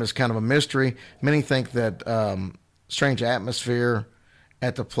its name is kind of a mystery. Many think that strange atmosphere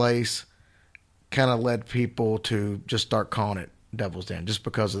at the place kind of led people to just start calling it Devil's Den, just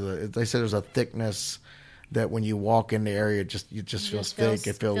because of they said there's a thickness that when you walk in the area, it just feels thick.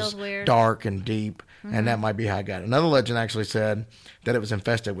 It feels weird. dark and deep, and that might be how I got it. Another legend actually said that it was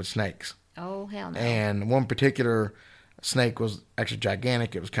infested with snakes. Oh, hell no. And one particular snake was actually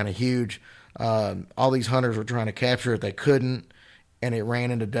gigantic. It was kind of huge. All these hunters were trying to capture it. They couldn't. And it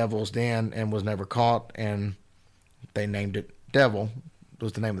ran into Devil's Den and was never caught. And they named it Devil. It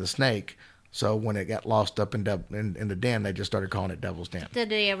was the name of the snake. So when it got lost up in the den, they just started calling it Devil's Den. Did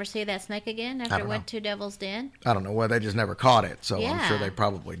they ever see that snake again after it don't went to Devil's Den? I don't know. Well, they just never caught it. So I'm sure Yeah. they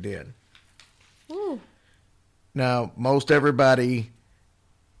probably did. Ooh. Now, most everybody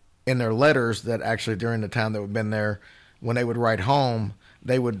in their letters that actually during the time that we've been there, when they would write home,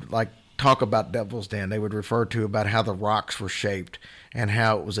 they would like talk about Devil's Den. They would refer to about how the rocks were shaped and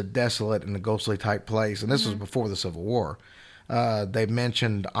how it was a desolate and a ghostly type place. And this was before the Civil War. They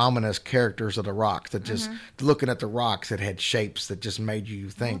mentioned ominous characters of the rocks that just looking at the rocks, it had shapes that just made you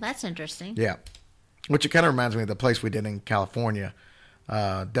Well, think. that's interesting. Yeah. Which it kind of reminds me of the place we did in California,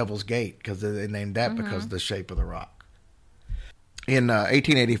 Devil's Gate, because they named that because of the shape of the rock. In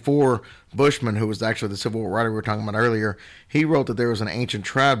 1884, Bushman, who was actually the Civil War writer we were talking about earlier, he wrote that there was an ancient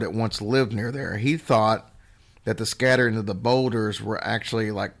tribe that once lived near there. He thought that the scattering of the boulders were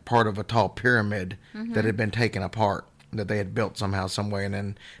actually like part of a tall pyramid that had been taken apart, that they had built somehow, some way, and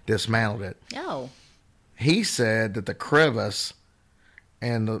then dismantled it. Oh. He said that the crevice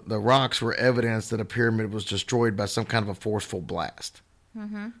and the rocks were evidence that a pyramid was destroyed by some kind of a forceful blast.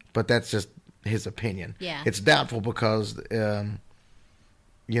 But that's just his opinion. Yeah. It's doubtful because,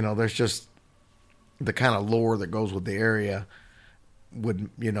 there's just the kind of lore that goes with the area would,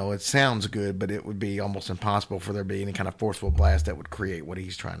 it sounds good, but it would be almost impossible for there to be any kind of forceful blast that would create what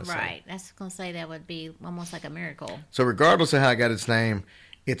he's trying to say. Right. I was going to say that would be almost like a miracle. So regardless of how it got its name,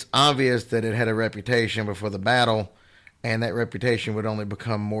 it's obvious that it had a reputation before the battle, and that reputation would only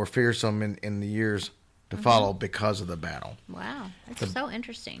become more fearsome in the years to follow because of the battle. Wow. That's so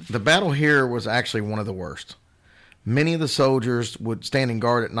interesting. The battle here was actually one of the worst. Many of the soldiers would stand in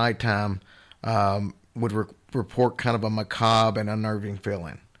guard at nighttime, would report kind of a macabre and unnerving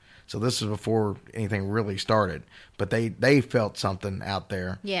feeling. So this is before anything really started, but they felt something out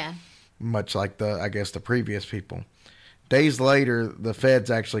there. Yeah. Much like the previous people. Days later, the feds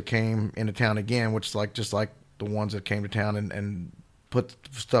actually came into town again, which is just like the ones that came to town and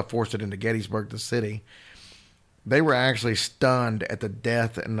forced it into Gettysburg, the city. They were actually stunned at the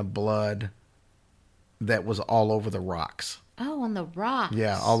death and the blood that was all over the rocks. Oh, on the rocks.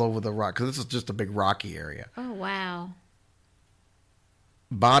 Yeah, all over the rock, because this is just a big rocky area. Oh, wow.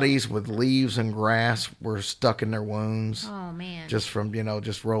 Bodies with leaves and grass were stuck in their wounds. Oh, man. Just from,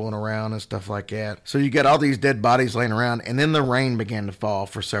 just rolling around and stuff like that. So you got all these dead bodies laying around, and then the rain began to fall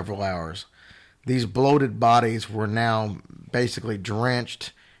for several hours. these bloated bodies were now basically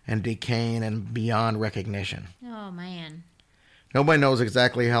drenched and decaying and beyond recognition. Oh, man. Nobody knows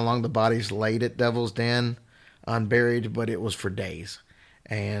exactly how long the bodies laid at Devil's Den unburied, but it was for days.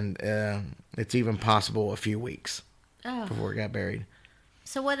 And it's even possible a few weeks before it got buried.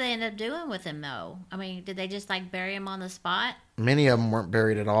 So what did they end up doing with him, though? I mean, did they just, like, bury him on the spot? Many of them weren't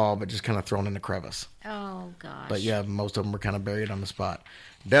buried at all, but just kind of thrown in the crevice. Oh, gosh. But, yeah, most of them were kind of buried on the spot.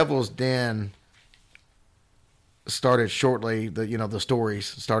 Devil's Den started shortly. The stories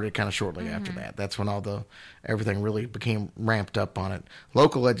started kind of shortly after that. That's when everything really became ramped up on it.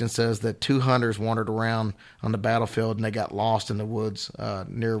 Local legend says that 2 hunters wandered around on the battlefield and they got lost in the woods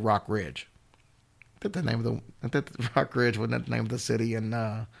near Rock Ridge. Rock Ridge wasn't that the name of the city in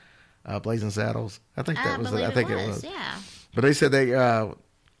Blazing Saddles? I think that was it. I think it was. Yeah. But they said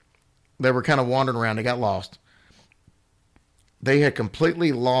they were kind of wandering around. They got lost. They had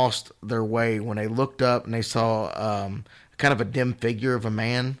completely lost their way when they looked up and they saw kind of a dim figure of a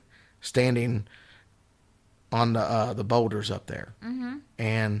man standing on the boulders up there. Mm-hmm.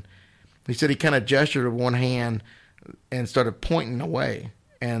 And he said he kind of gestured with one hand and started pointing away.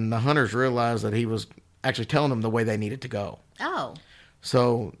 And the hunters realized that he was actually telling them the way they needed to go. Oh.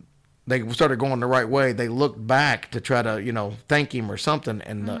 So they started going the right way. They looked back to try to, thank him or something,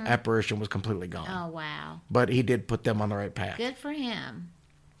 and the apparition was completely gone. Oh, wow. But he did put them on the right path. Good for him.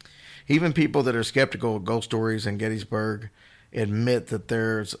 Even people that are skeptical of ghost stories in Gettysburg admit that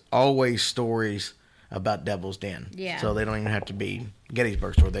there's always stories about Devil's Den. Yeah. So they don't even have to be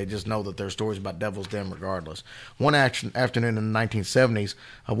Gettysburg story. They just know that there's stories about Devil's Den regardless. One afternoon in the 1970s,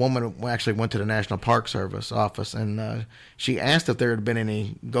 a woman actually went to the National Park Service office and she asked if there had been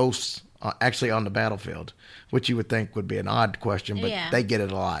any ghosts actually on the battlefield, which you would think would be an odd question, but they get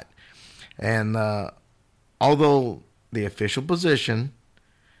it a lot. And although the official position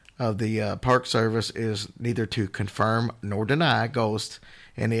of the Park Service is neither to confirm nor deny ghosts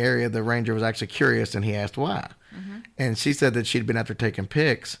in the area, the ranger was actually curious and he asked why. Mm-hmm. And she said that she'd been out there taking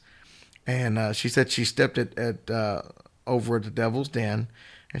pics, and she said she stepped over at the Devil's Den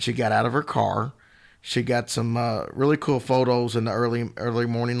and she got out of her car. She got some really cool photos in the early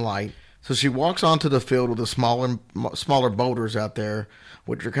morning light. So she walks onto the field with the smaller boulders out there,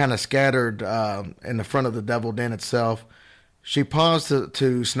 which are kind of scattered in the front of the Devil's Den itself. She paused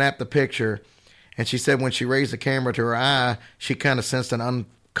to snap the picture, and she said when she raised the camera to her eye, she kind of sensed an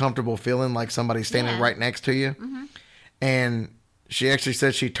uncomfortable feeling like somebody standing right next to you. Mm-hmm. And she actually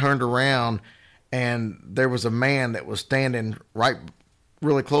said she turned around, and there was a man that was standing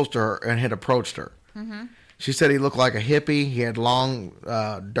really close to her and had approached her. Mm-hmm. She said he looked like a hippie. He had long,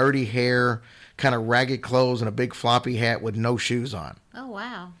 dirty hair, kind of ragged clothes, and a big floppy hat with no shoes on. Oh,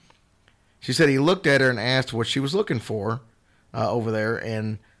 wow. She said he looked at her and asked what she was looking for over there,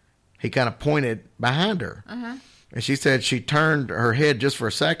 and he kind of pointed behind her. Uh-huh. And she said she turned her head just for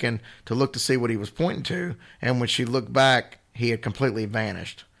a second to look to see what he was pointing to, and when she looked back, he had completely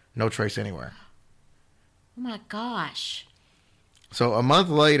vanished. No trace anywhere. Oh, my gosh. So a month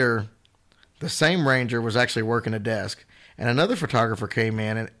later, the same ranger was actually working a desk, and another photographer came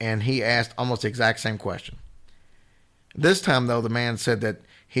in, and he asked almost the exact same question. This time, though, the man said that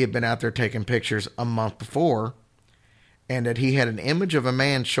he had been out there taking pictures a month before, and that he had an image of a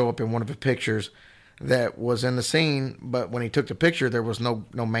man show up in one of the pictures that was in the scene, but when he took the picture, there was no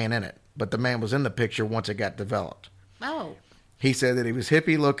man in it. But the man was in the picture once it got developed. Oh. He said that he was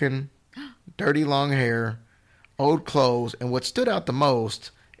hippie looking, dirty long hair, old clothes, and what stood out the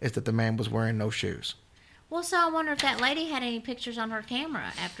most is that the man was wearing no shoes. Well, so I wonder if that lady had any pictures on her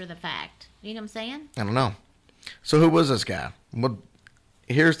camera after the fact. You know what I'm saying? I don't know. So who was this guy? Well,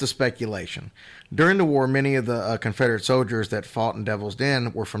 here's the speculation. During the war, many of the Confederate soldiers that fought in Devil's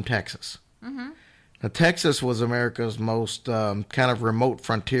Den were from Texas. Mm-hmm. Now, Texas was America's most kind of remote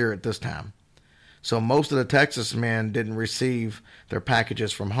frontier at this time. So most of the Texas men didn't receive their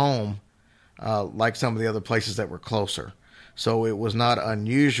packages from home like some of the other places that were closer. So it was not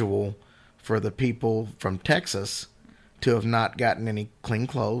unusual for the people from Texas to have not gotten any clean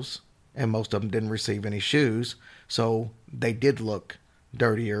clothes, and most of them didn't receive any shoes. So they did look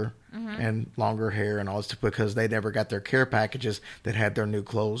dirtier and longer hair and all this because they never got their care packages that had their new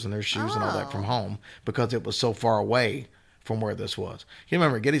clothes and their shoes and all that from home because it was so far away from where this was. You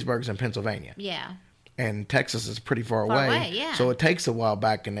remember Gettysburg's in Pennsylvania. Yeah. And Texas is pretty far away. Yeah. So it takes a while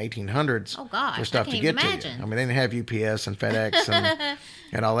back in the 1800s for stuff to get to you. I mean, they didn't have UPS and FedEx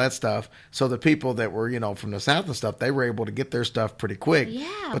and all that stuff. So the people that were, from the South and stuff, they were able to get their stuff pretty quick.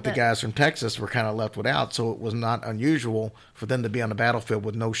 Yeah, but the guys from Texas were kind of left without. So it was not unusual for them to be on the battlefield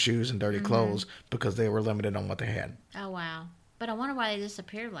with no shoes and dirty clothes because they were limited on what they had. Oh, wow. But I wonder why they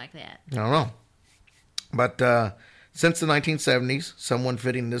disappeared like that. I don't know. But since the 1970s, someone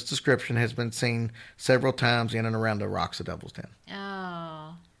fitting this description has been seen several times in and around the rocks of Devil's Den.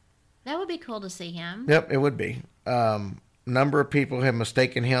 Oh, that would be cool to see him. Yep, it would be. Number of people have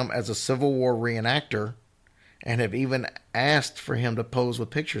mistaken him as a Civil War reenactor and have even asked for him to pose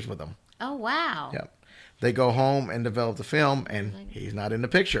with pictures with them. Oh, wow. Yep. They go home and develop the film, and he's not in the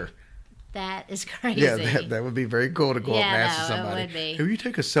picture. That is crazy. Yeah, that would be very cool to go up and ask somebody. It would be. Can you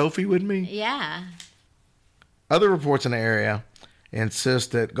take a selfie with me? Yeah. Other reports in the area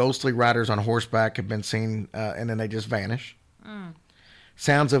insist that ghostly riders on horseback have been seen, and then they just vanish.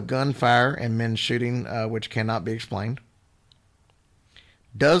 Sounds of gunfire and men shooting, which cannot be explained.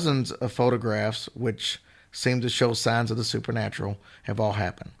 Dozens of photographs, which seem to show signs of the supernatural, have all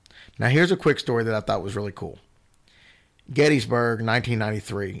happened. Now, here's a quick story that I thought was really cool. Gettysburg,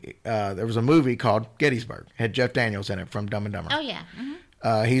 1993. There was a movie called Gettysburg. It had Jeff Daniels in it from Dumb and Dumber. Oh, yeah.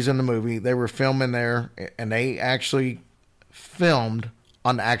 Mm-hmm. He's in the movie. They were filming there, and they actually filmed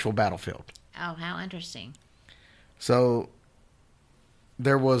on the actual battlefield. Oh, how interesting. So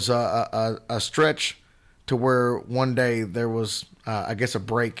there was a stretch to where one day there was, I guess, a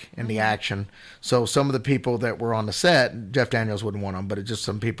break in the action. So some of the people that were on the set, Jeff Daniels wouldn't want them, but it's just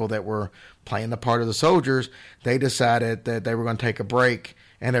some people that were playing the part of the soldiers, they decided that they were going to take a break,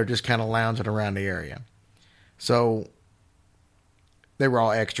 and they're just kind of lounging around the area. So they were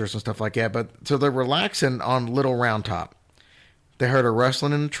all extras and stuff like that. But so they're relaxing on Little Round Top. They heard a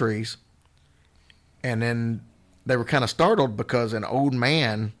rustling in the trees, and then they were kind of startled because an old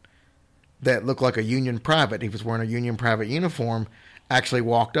man that looked like a Union private, he was wearing a Union private uniform, actually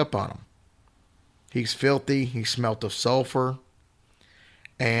walked up on them. He's filthy. He smelt of sulfur.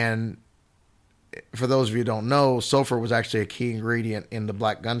 And for those of you who don't know, sulfur was actually a key ingredient in the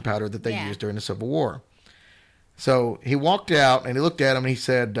black gunpowder that they used during the Civil War. So he walked out and he looked at him and he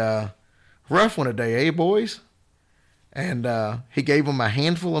said, rough one today, eh, boys? And he gave them a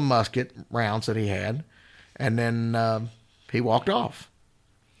handful of musket rounds that he had. And then he walked off.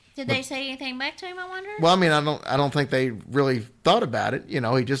 Did they say anything back to him, I wonder? Well, I mean, I don't think they really thought about it. You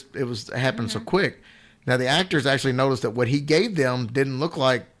know, it happened so quick. Now, the actors actually noticed that what he gave them didn't look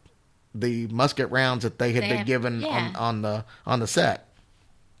like the musket rounds that they had been given on the set.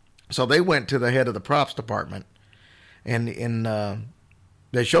 So they went to the head of the props department, and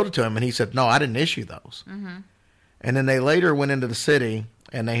they showed it to him, and he said, "No, I didn't issue those." Mm-hmm. And then they later went into the city,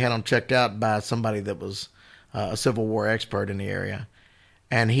 and they had them checked out by somebody that was a Civil War expert in the area.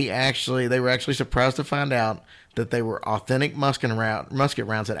 And they were actually surprised to find out that they were authentic musket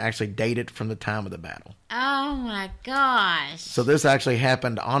rounds that actually dated from the time of the battle. Oh my gosh! So this actually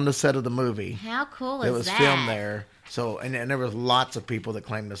happened on the set of the movie. How cool is that? It was filmed there. So and there was lots of people that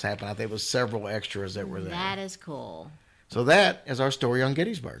claimed this happened. I think it was several extras that were there. That is cool. So that is our story on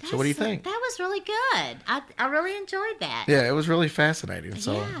Gettysburg. So what do you think? That was really good. I really enjoyed that. Yeah, it was really fascinating.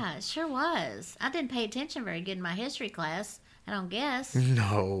 So yeah, it sure was. I didn't pay attention very good in my history class. I don't guess.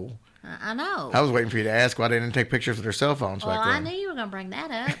 No. I know. I was waiting for you to ask why they didn't take pictures with their cell phones back then. I knew you were going to bring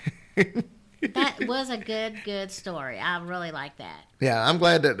that up. That was a good story. I really like that. Yeah, I'm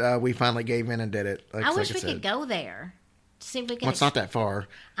glad that we finally gave in and did it. I wish we could go there. See if we can. Well, it's not that far.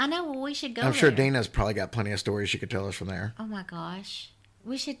 I know. Well, we should go there. I'm sure Dina's probably got plenty of stories she could tell us from there. Oh, my gosh.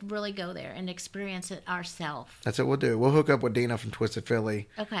 We should really go there and experience it ourselves. That's what we'll do. We'll hook up with Dina from Twisted Philly.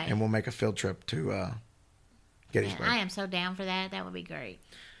 Okay. And we'll make a field trip to Gettysburg. Man, I am so down for that. That would be great.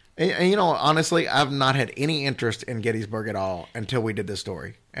 And you know, honestly, I've not had any interest in Gettysburg at all until we did this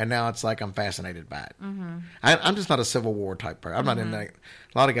story. And now it's like I'm fascinated by it. Mm-hmm. I'm just not a Civil War type person. I'm not into that.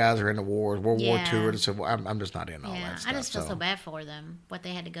 A lot of guys are into wars, World War II or the Civil War. I'm just not into all that stuff. I just feel so bad for them, what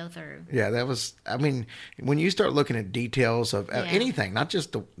they had to go through. Yeah, that was, I mean, when you start looking at details of anything, not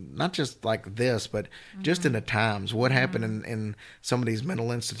just like this, but just in the times, what happened in some of these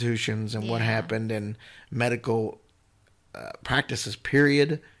mental institutions and what happened in medical practices,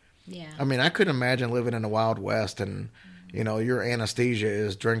 period. Yeah. I mean, I couldn't imagine living in the Wild West and, you know, your anesthesia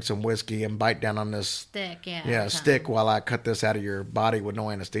is drink some whiskey and bite down on this stick, stick while I cut this out of your body with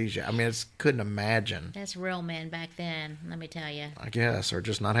no anesthesia. I mean, couldn't imagine. That's real men back then, let me tell you. I guess, or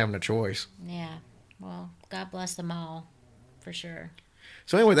just not having a choice. Yeah. Well, God bless them all, for sure.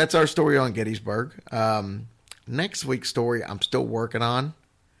 So anyway, that's our story on Gettysburg. Next week's story I'm still working on,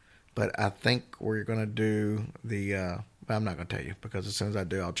 but I think we're going to do the... I'm not going to tell you because as soon as I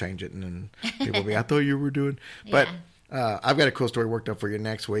do, I'll change it and then people will be, I thought you were doing. But I've got a cool story worked up for you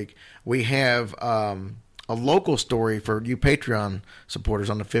next week. We have a local story for you Patreon supporters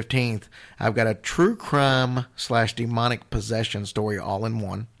on the 15th. I've got a true crime / demonic possession story all in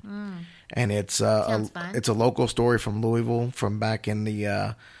one. And it's Sounds fun. it's a local story from Louisville from back in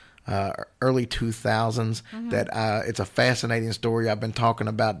the early 2000s. That it's a fascinating story. I've been talking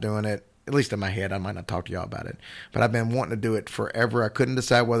about doing it, at least in my head. I might not talk to y'all about it, but I've been wanting to do it forever. I couldn't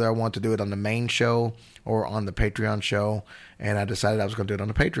decide whether I want to do it on the main show or on the Patreon show, and I decided I was going to do it on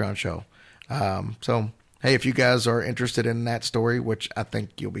the Patreon show. So, hey, if you guys are interested in that story, which I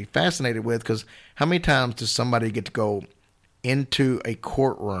think you'll be fascinated with, because how many times does somebody get to go into a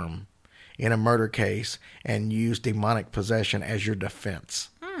courtroom in a murder case and use demonic possession as your defense?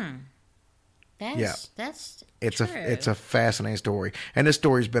 That's It's true. it's a fascinating story, and this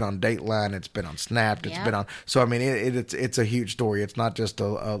story's been on Dateline, it's been on Snapped, it's been on. So I mean, it's a huge story. It's not just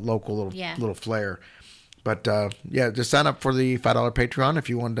a local little flair. But just sign up for the $5 Patreon if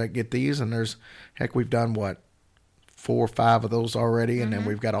you want to get these. And we've done 4 or 5 of those already, and then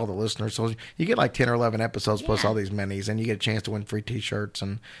we've got all the listeners. So you get like 10 or 11 episodes plus all these minis, and you get a chance to win free T-shirts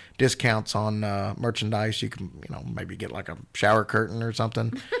and discounts on merchandise. You can, maybe get like a shower curtain or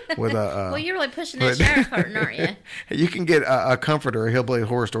something with a. Well, you're really pushing that shower curtain, aren't you? You can get a comforter, a Hillbilly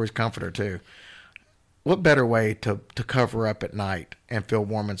Horror Stories comforter too. What better way to cover up at night and feel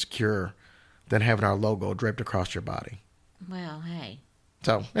warm and secure than having our logo draped across your body? Well, hey.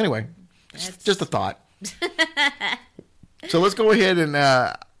 So anyway, just a thought. So let's go ahead and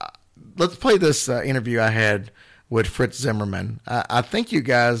let's play this interview I had with Fritz Zimmerman. I think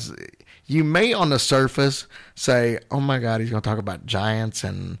you may on the surface say, oh my God, he's going to talk about giants.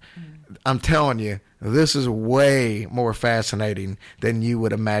 And I'm telling you, this is way more fascinating than you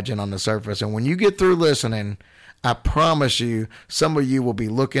would imagine on the surface. And when you get through listening, I promise you, some of you will be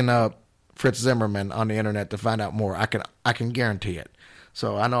looking up Fritz Zimmerman on the internet to find out more. I can guarantee it.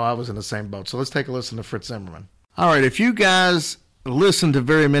 So I know I was in the same boat. So let's take a listen to Fritz Zimmerman. All right, if you guys listen to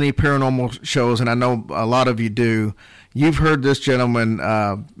very many paranormal shows, and I know a lot of you do, you've heard this gentleman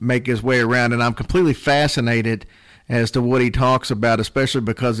make his way around, and I'm completely fascinated as to what he talks about, especially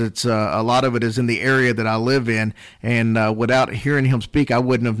because it's a lot of it is in the area that I live in, and without hearing him speak, I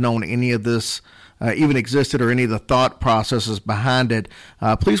wouldn't have known any of this even existed or any of the thought processes behind it.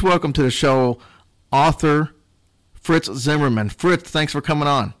 Please welcome to the show author Fritz Zimmerman. Fritz, thanks for coming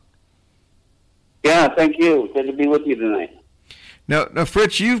on. Yeah, thank you. Good to be with you tonight. Now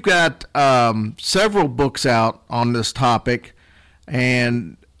Fritz, you've got several books out on this topic,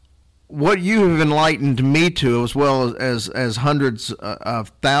 and what you have enlightened me to, as well as hundreds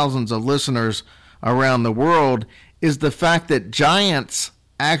of thousands of listeners around the world, is the fact that giants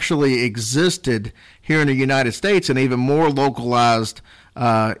actually existed here in the United States, and even more localized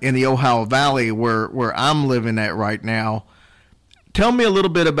in the Ohio Valley, where I'm living at right now. Tell me a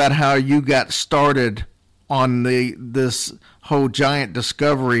little bit about how you got started on this whole giant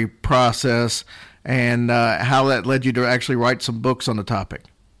discovery process, and how that led you to actually write some books on the topic.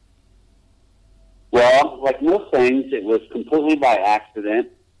 Well, like most things, it was completely by accident.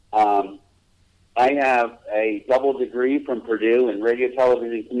 I have a double degree from Purdue in radio,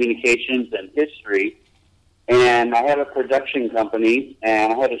 television, communications, and history. And I had a production company,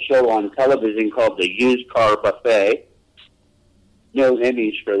 and I had a show on television called The Used Car Buffet. No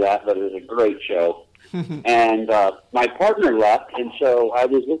Emmys for that, but it was a great show. And my partner left, and so I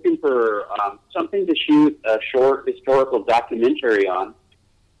was looking for something to shoot a short historical documentary on.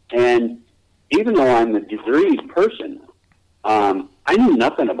 And even though I'm a degreed person, I knew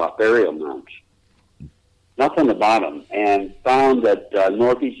nothing about burial mounds. Nothing about them. And found that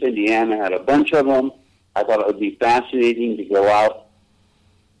Northeast Indiana had a bunch of them. I thought it would be fascinating to go out,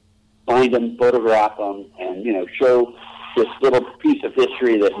 find them, photograph them, and, show this little piece of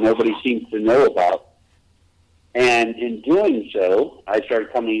history that nobody seems to know about. And in doing so, I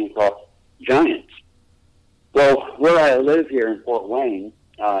started coming across giants. Well, where I live here in Fort Wayne,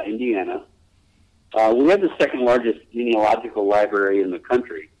 Indiana, we have the second largest genealogical library in the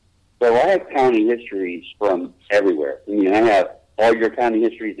country. So I have county histories from everywhere. I mean, I have all your county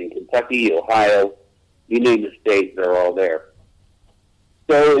histories in Kentucky, Ohio, you name the state, they're all there.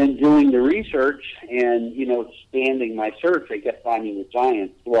 So in doing the research and, expanding my search, I kept finding the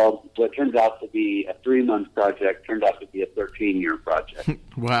giants. Well, what turns out to be a 3-month project turned out to be a 13-year project.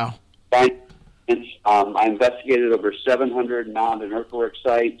 Wow. I investigated over 700 mound and earthwork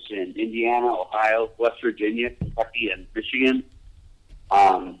sites in Indiana, Ohio, West Virginia, Kentucky, and Michigan.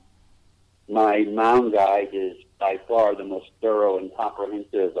 My mound guide is by far the most thorough and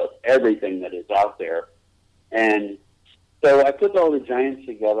comprehensive of everything that is out there. And so I put all the giants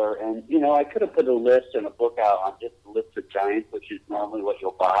together, and, I could have put a list and a book out on just a list of giants, which is normally what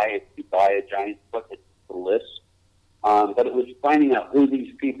you'll buy. If you buy a giant book, it's a list. But it was finding out who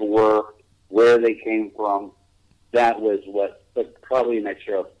these people were, where they came from. That was what took probably an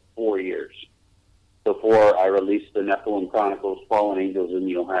extra 4 years. before I released the Nephilim Chronicles, Fallen Angels in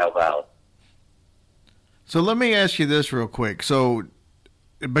the Ohio Valley. So let me ask you this real quick. So,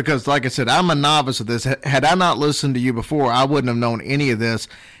 because like I said, I'm a novice of this. Had I not listened to you before, I wouldn't have known any of this.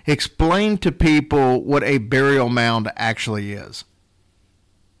 Explain to people what a burial mound actually is.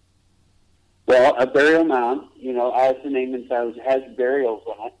 Well, a burial mound, as the name implies, has burials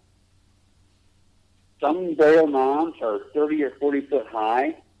in it. Some burial mounds are 30 or 40 foot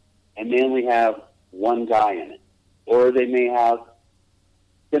high, and they only have one guy in it. Or they may have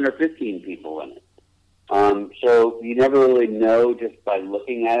 10 or 15 people in it. So you never really know just by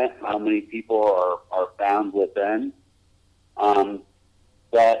looking at it how many people are found within.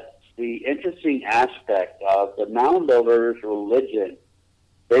 But the interesting aspect of the mound builders' religion,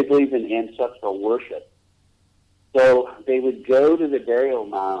 they believe in ancestral worship. So they would go to the burial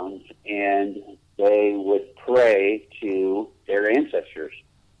mounds and they would pray to their ancestors.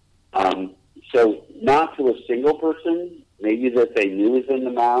 So not to a single person, maybe that they knew was in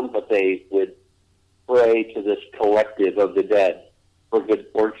the mound, but they would pray to this collective of the dead for good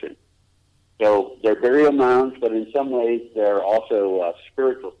fortune. So they're burial mounds, but in some ways they're also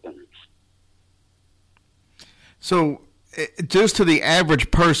spiritual centers. So just to the average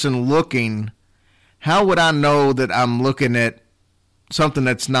person looking, how would I know that I'm looking at something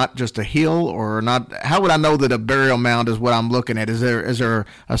that's not just a hill or not? How would I know that a burial mound is what I'm looking at? Is there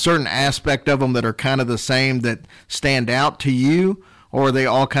a certain aspect of them that are kind of the same that stand out to you, or are they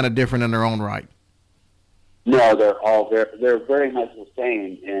all kind of different in their own right? No, they're very much the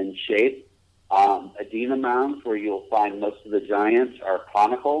same in shape. Adena mounds, where you'll find most of the giants, are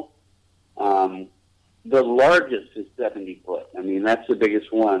conical. The largest is 70 foot. I mean, that's the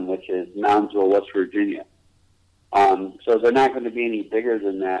biggest one, which is Moundsville, West Virginia. So they're not going to be any bigger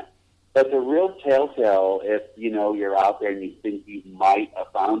than that. But the real telltale, if you're out there and you think you might have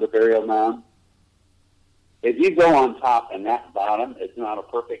found a burial mound, if you go on top and that bottom is not a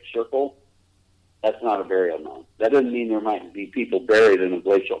perfect circle, that's not a burial mound. That doesn't mean there might be people buried in a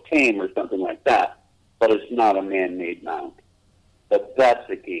glacial cave or something like that, but it's not a man-made mound. But that's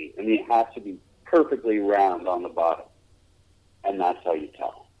the key. I mean, it has to be perfectly round on the bottom, and that's how you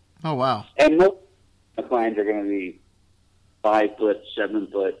tell. Oh, wow. And most finds are going to be 5 foot, 7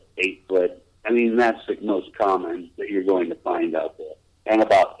 foot, 8 foot. I mean, that's the most common that you're going to find out there, and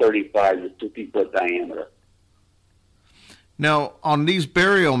about 35 to 50 foot diameter. Now, on these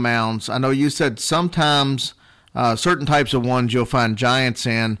burial mounds, I know you said sometimes certain types of ones you'll find giants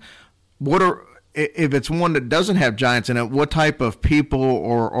in. If it's one that doesn't have giants in it, what type of people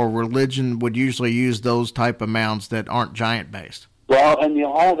or religion would usually use those type of mounds that aren't giant-based? Well, in the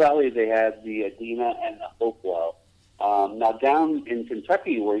Ohio Valley, they have the Adena and the Hopewell. Now, down in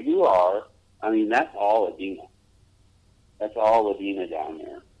Kentucky where you are, I mean, that's all Adena. That's all Adena down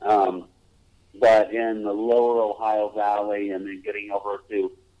there. But in the lower Ohio Valley and then getting over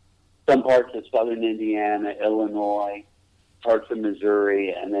to some parts of southern Indiana, Illinois, parts of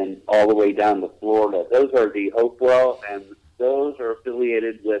Missouri, and then all the way down to Florida, those are the Hopewell, and those are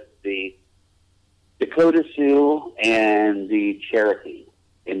affiliated with the Dakota Sioux and the Cherokee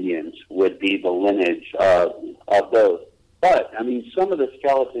Indians would be the lineage of those. But, I mean, some of the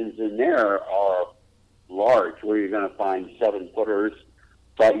skeletons in there are large, where you're going to find 7-footers,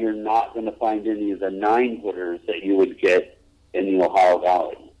 but you're not going to find any of the 9-footers that you would get in the Ohio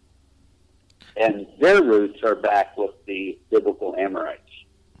Valley. And their roots are back with the biblical Amorites.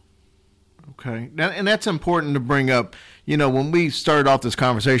 Okay. And that's important to bring up. When we started off this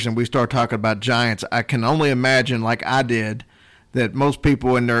conversation, we started talking about giants. I can only imagine, like I did, that most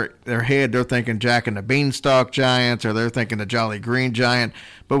people in their head, they're thinking Jack and the Beanstalk giants, or they're thinking the Jolly Green Giant.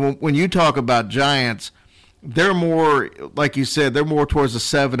 But when you talk about giants, they're more, like you said, they're more towards a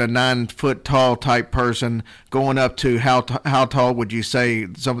 7 and 9 foot tall type person, going up to how tall would you say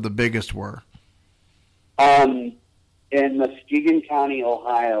some of the biggest were? In Muskegon County,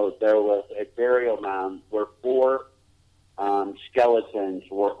 Ohio, there was a burial mound where 4 skeletons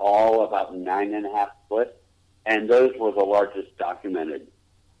were all about 9.5 foot, and those were the largest documented.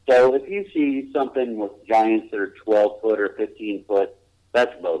 So if you see something with giants that are 12 foot or 15 foot,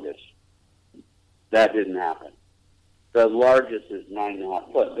 that's bogus. That didn't happen. The largest is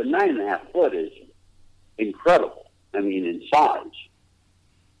 9.5 foot. The 9.5 foot is incredible. I mean, in size.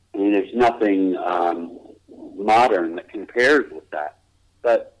 I mean, there's nothing modern that compares with that.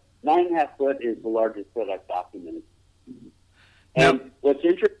 But 9.5 foot is the largest foot I've documented. And what's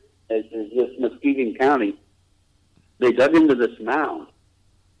interesting is this Muskegon County, they dug into this mound,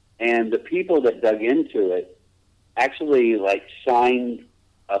 and the people that dug into it actually signed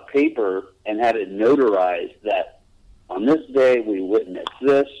a paper and had it notarized that on this day we witnessed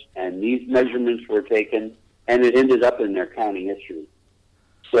this, and and these measurements were taken, and it ended up in their county history.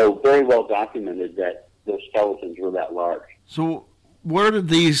 So very well documented that those skeletons were that large. So where did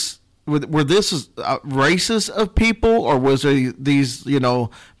these, were this races of people, or was it these,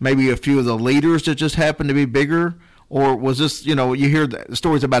 maybe a few of the leaders that just happened to be bigger? Or was this, you hear the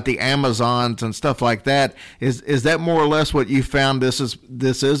stories about the Amazons and stuff like that. Is that more or less what you found this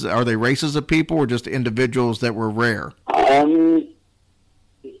is? Are they races of people or just individuals that were rare?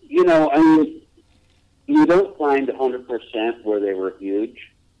 You don't find 100% where they were huge.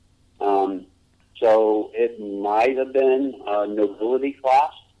 So it might have been a nobility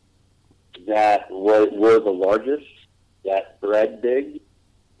class that were the largest, that bred big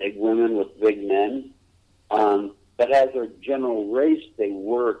women with big men. But as a general race, they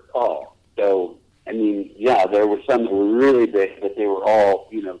were tall. So, there were some that were really big, but they were all,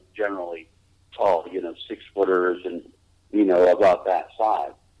 generally tall, 6-footers and, about that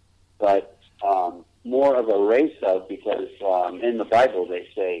size. But more of a race of, because in the Bible they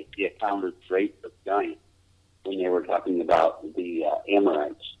say the account is race of giants when they were talking about the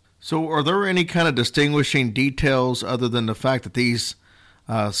Amorites. So are there any kind of distinguishing details other than the fact that these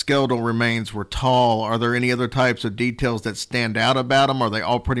skeletal remains were tall? Are there any other types of details that stand out about them? Are they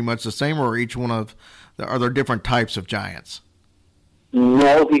all pretty much the same, or are there different types of giants?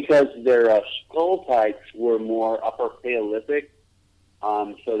 No, because their skull types were more Upper Paleolithic,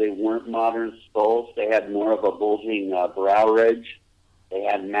 so they weren't modern skulls. They had more of a bulging brow ridge. They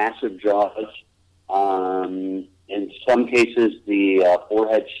had massive jaws. In some cases, the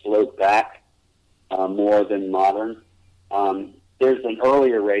forehead sloped back more than modern. There's an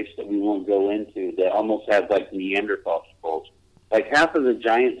earlier race that we won't go into that almost has like Neanderthal skulls. Like half of the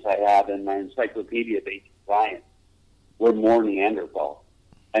giants I have in my Encyclopedia of Ancient Giants were more Neanderthal.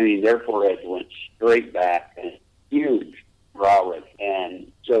 Their foreheads went straight back and huge brow ridge.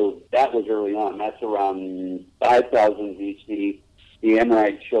 And so that was early on. That's around 5,000 BC. The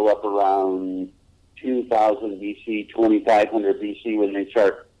Amorites show up around 2,000 BC, 2,500 BC when they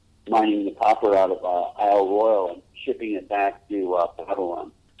start mining the copper out of Isle Royal and shipping it back to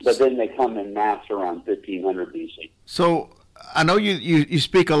Babylon. But then they come in mass around 1,500 BC. So I know you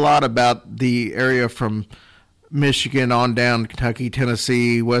speak a lot about the area from Michigan on down, Kentucky,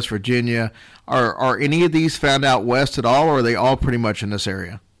 Tennessee, West Virginia. Are any of these found out west at all, or are they all pretty much in this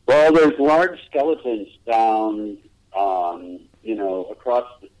area? Well, there's large skeletons down, across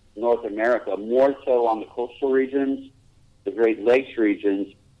North America, more so on the coastal regions, the Great Lakes regions.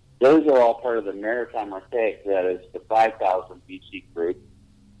 Those are all part of the Maritime Archaic, that is the 5,000 BC group.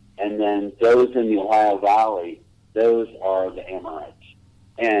 And then those in the Ohio Valley, those are the Amorites.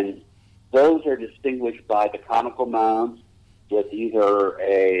 And those are distinguished by the conical mounds with either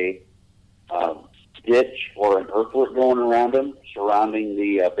a ditch or an earthwork going around them, surrounding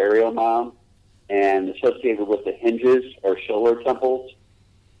the burial mound, and associated with the hinges or solar temples.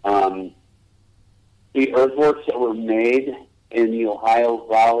 The earthworks that were made in the Ohio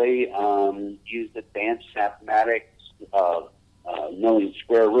Valley used advanced mathematics of knowing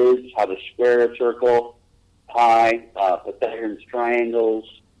square roots, how to square a circle, pi, Pythagorean triangles,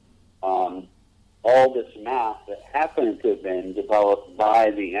 all this math that happened to have been developed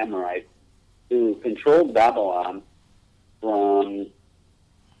by the Amorites, who controlled Babylon from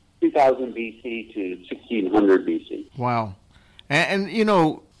 2000 BC to 1600 BC. Wow. And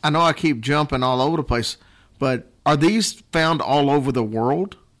I know I keep jumping all over the place, but are these found all over the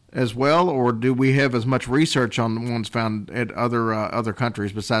world as well, or do we have as much research on the ones found at other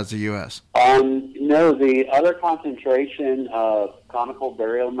countries besides the U.S.? No, the other concentration of conical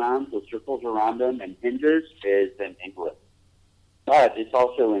burial mounds with circles around them and hinges is in England. But it's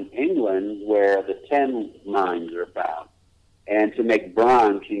also in England where the tin mines are found. And to make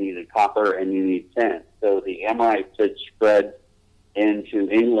bronze, you needed copper and you need tin. So the Amorites had spread into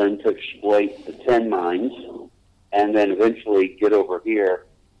England to exploit the tin mines and then eventually get over here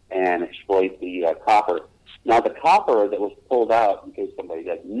and exploit the copper. Now, the copper that was pulled out, in case somebody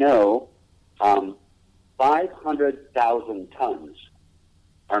doesn't know, 500,000 tons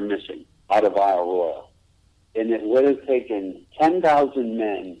are missing out of Isle Royal. And it would have taken 10,000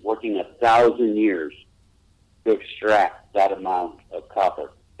 men working 1,000 years to extract that amount of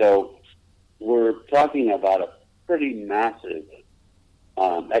copper. So we're talking about a pretty massive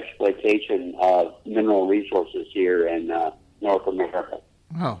exploitation of mineral resources here in North America.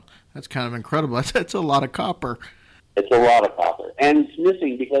 Wow, that's kind of incredible. That's a lot of copper. It's a lot of copper. And it's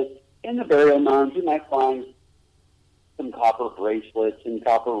missing because in the burial mounds, you might find some copper bracelets and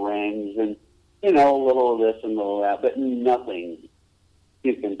copper rings and, a little of this and a little of that, but nothing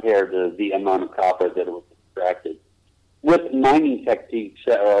compared to the amount of copper that was extracted. with mining techniques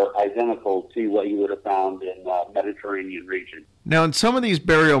that are identical to what you would have found in the Mediterranean region. Now, in some of these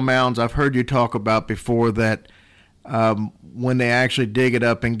burial mounds, I've heard you talk about before that when they actually dig it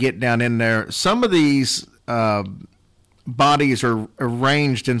up and get down in there, some of these bodies are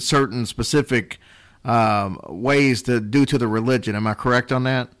arranged in certain specific ways due to the religion. Am I correct on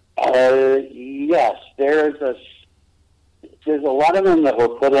that? Yes, there's a lot of them that were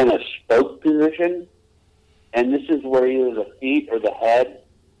put in a spoke position, and this is where either the feet or the head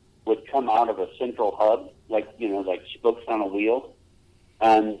would come out of a central hub, like spokes on a wheel.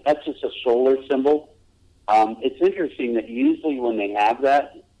 That's just a solar symbol. It's interesting that usually when they have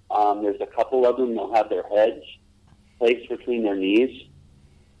that, there's a couple of them that'll have their heads placed between their knees.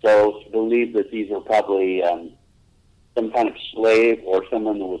 So it's believed that these are probably some kind of slave or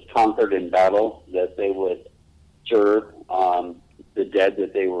someone that was conquered in battle that they would serve the dead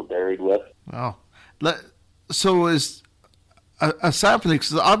that they were buried with. Wow. So is aside from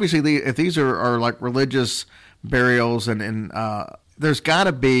these, obviously if these are like religious burials and there's got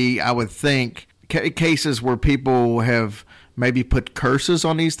to be, I would think, cases where people have maybe put curses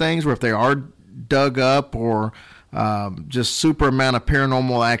on these things, where if they are dug up or just super amount of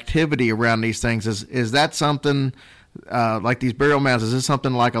paranormal activity around these things, is that something like these burial mounds? Is this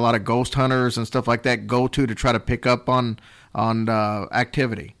something like a lot of ghost hunters and stuff like that go to try to pick up on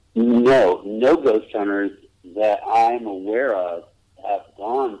activity? No ghost hunters that I'm aware of have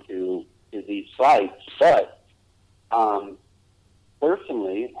gone to these sites, but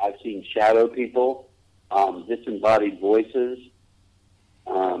personally, I've seen shadow people, disembodied voices.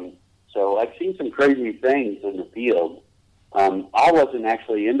 So I've seen some crazy things in the field. I wasn't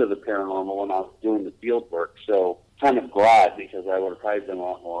actually into the paranormal when I was doing the field work, so kind of glad, because I would have probably been a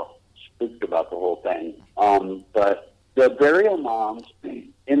lot more spooked about the whole thing. But the burial mounds,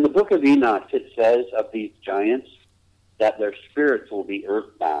 in the Book of Enoch, it says of these giants that their spirits will be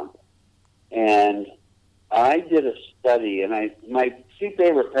earthbound. And I did a study, and my two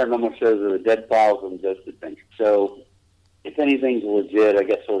favorite paranormal shows are the Dead Files and Ghost Adventures. So if anything's legit, I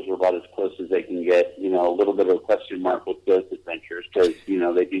guess those are about as close as they can get. A little bit of a question mark with Ghost Adventures, because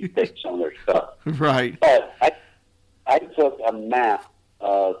they do take some of their stuff. Right. But I took a map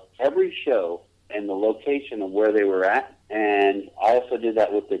of every show and the location of where they were at, and I also did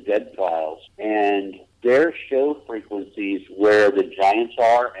that with the Dead Files. And their show frequencies where the giants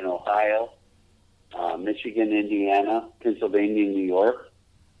are in Ohio, Michigan, Indiana, Pennsylvania, New York,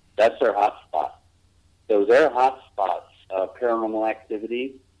 that's their hotspot. So their hotspots, paranormal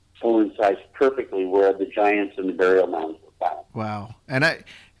activity, coincides perfectly where the giants and the burial mounds were found. Wow.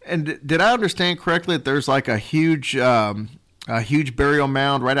 And did I understand correctly that there's like a huge burial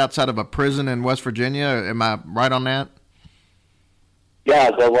mound right outside of a prison in West Virginia? Am I right on that?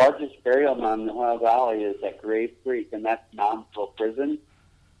 Yeah, the largest burial mound in the Ohio Valley is at Grave Creek, and that's Moundsville Prison.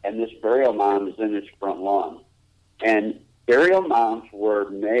 And this burial mound is in its front lawn. And burial mounds were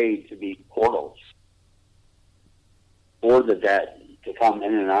made to be portals for the dead to come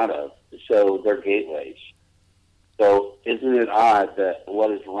in and out of. So they're gateways. So isn't it odd that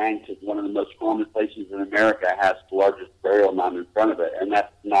what is ranked as one of the most haunted places in America has the largest burial mound in front of it? And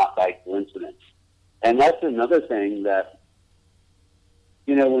that's not by coincidence. And that's another thing that,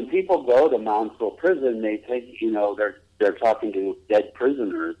 when people go to Moundsville Prison, they think, they're talking to dead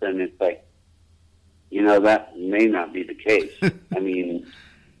prisoners, and it's like, that may not be the case. I mean,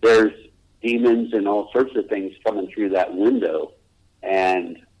 there's demons and all sorts of things coming through that window.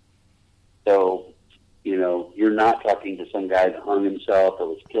 And so, you're not talking to some guy that hung himself or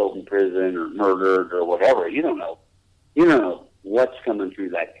was killed in prison or murdered or whatever. You don't know. You don't know what's coming through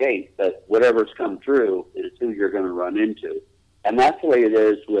that gate, but whatever's come through is who you're going to run into. And that's the way it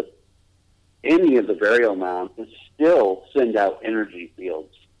is with any of the burial mounds. That still send out energy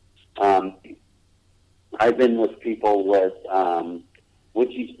fields. I've been with people with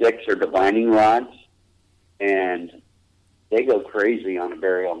witchy sticks or divining rods, and they go crazy on a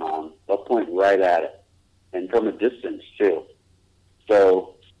burial mound. They'll point right at it, and from a distance, too.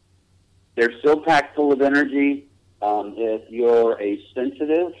 So they're still packed full of energy. If you're a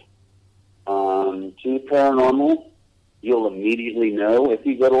sensitive to paranormal, you'll immediately know if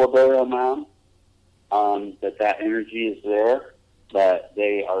you go to a burial mound that energy is there, but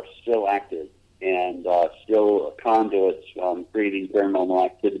they are still active and still conduits creating paranormal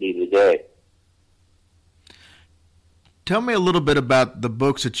activity today. Tell me a little bit about the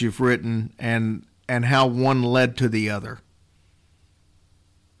books that you've written and how one led to the other.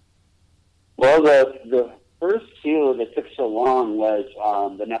 Well, the first few that took so long was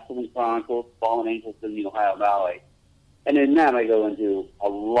the Nephilim Chronicles, Fallen Angels in the Ohio Valley. And in that, I go into a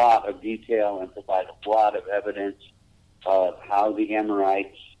lot of detail and provide a lot of evidence of how the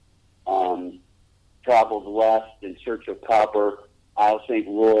Amorites traveled west in search of copper. Isle St.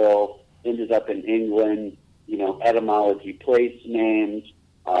 Royal ended up in England. Etymology, place names,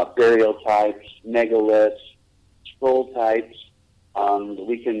 burial types, megaliths, skull types.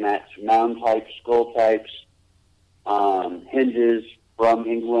 We can match mound types, skull types, hinges from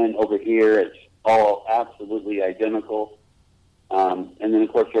England over here. It's all absolutely identical. And then,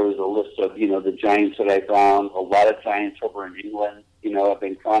 of course, there was a list of, the giants that I found. A lot of giants over in England, have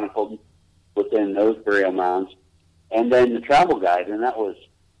been chronicled within those burial mounds. And then the travel guide, and that was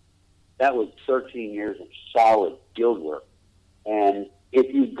 13 years of solid field work. And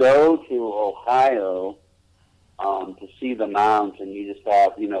if you go to Ohio to see the mounds and you just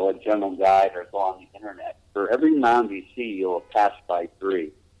have, a general guide or go on the internet, for every mound you see, you'll pass by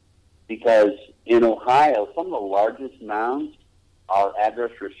 3. Because in Ohio, some of the largest mounds are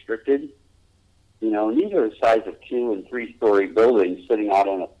address restricted. And these are the size of 2- and 3-story buildings sitting out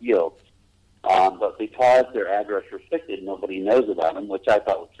on a field. But because they're address restricted, nobody knows about them, which I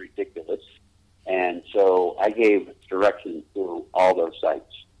thought was ridiculous. And so I gave directions to all those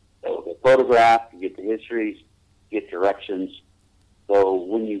sites. So the photograph, you get the histories, you get directions. So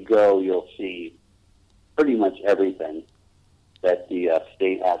when you go, you'll see pretty much everything that the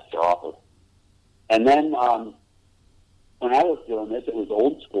state has to offer. And then when I was doing this, it was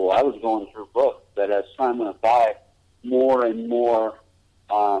old school. I was going through books, but as time went by, more and more,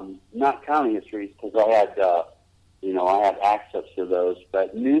 not county histories, because I had access to those,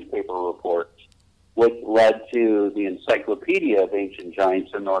 but newspaper reports, which led to the Encyclopedia of Ancient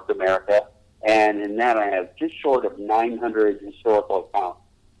Giants in North America. And in that, I have just short of 900 historical accounts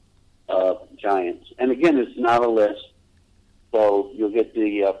of giants. And again, it's not a list, so you'll get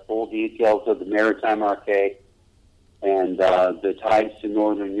the full details of the Maritime Archaic and the ties to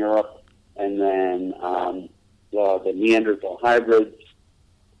Northern Europe, and then the Neanderthal hybrids,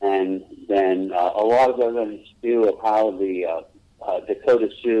 and then a lot of evidence, too, of how the Dakota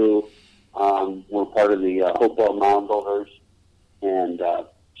Sioux were part of the Hopewell Mound Builders. And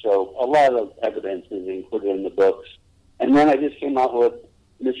so a lot of evidence is included in the books. And then I just came out with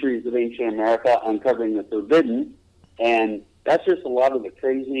Mysteries of Ancient America, Uncovering the Forbidden. And that's just a lot of the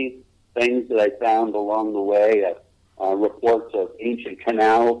crazy things that I found along the way. Reports of ancient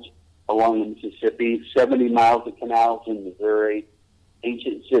canals along the Mississippi, 70 miles of canals in Missouri.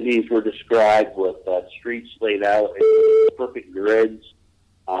 Ancient cities were described with streets laid out in perfect grids.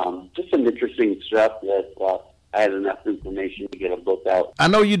 Just some interesting stuff that I had enough information to get a book out. I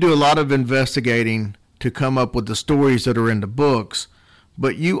know you do a lot of investigating to come up with the stories that are in the books,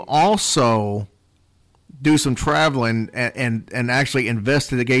 but you also do some traveling and actually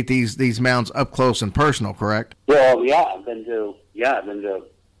investigate these mounds up close and personal, correct? Well, yeah, I've been to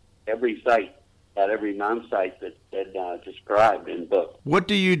every site, at every mound site that's described in the book. What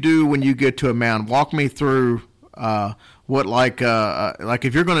do you do when you get to a mound? Walk me through what like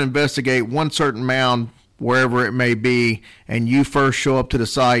if you're going to investigate one certain mound, wherever it may be, and you first show up to the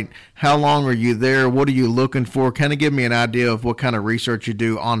site. How long are you there? What are you looking for? Kind of give me an idea of what kind of research you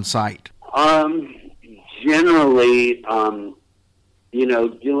do on site. Generally,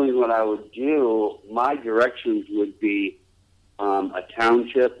 doing what I would do, my directions would be a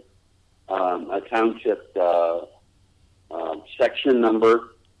township section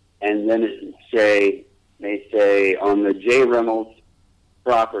number, and then it may say on the J. Reynolds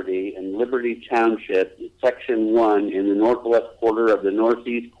property in Liberty Township, Section 1 in the northwest quarter of the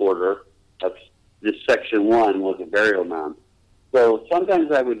northeast quarter of this Section 1 was a burial mound. So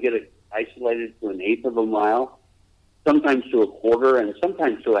sometimes I would get it isolated to 1/8 of a mile, sometimes to 1/4, and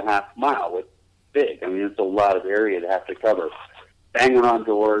sometimes to 1/2 mile. It's big. I mean, it's a lot of area to have to cover. Banging on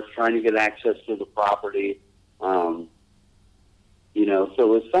doors, trying to get access to the property. So it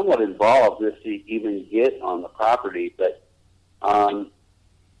was somewhat involved just to even get on the property. But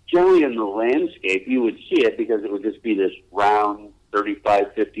generally in the landscape, you would see it because it would just be this round,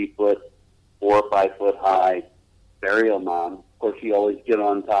 35, 50-foot, 4 or 5 foot high burial mound. Of course, you always get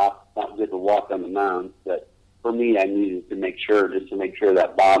on top. It's not good to walk on the mound, but for me, I needed to make sure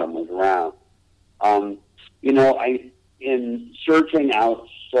that bottom was round. In searching out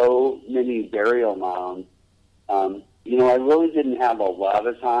so many burial mounds, I really didn't have a lot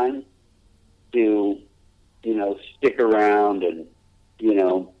of time to, stick around and,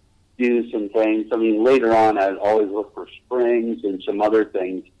 do some things. I mean, later on, I'd always look for springs and some other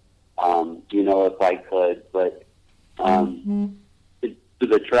things, if I could. But to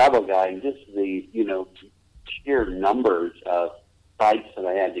the travel guide, just the, sheer numbers of sites that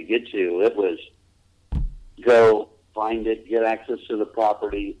I had to get to, it was go find it, get access to the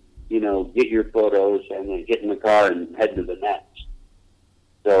property, get your photos and then get in the car and head to the next.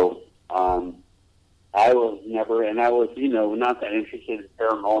 So I was never, and I was, not that interested in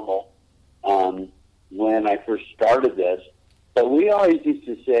paranormal when I first started this. But we always used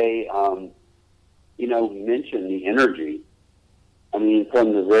to say, mention the energy. I mean,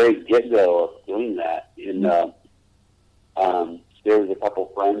 from the very get-go of doing that. And there was a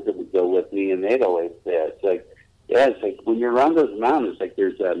couple friends that would go with me, and they'd always say, it's like when you're around those mountains, like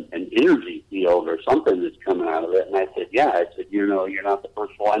there's an energy field or something that's coming out of it. And I said, you're not the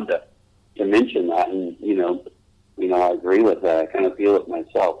first one to mention that. And, I agree with that. I kind of feel it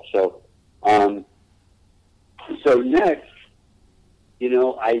myself. So, next,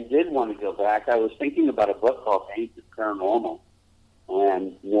 I did want to go back. I was thinking about a book called Ancient Paranormal,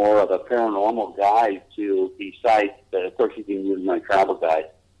 and more of a paranormal guide to these sites. But of course, you can use my travel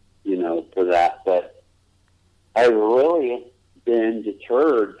guide, for that. But I've really been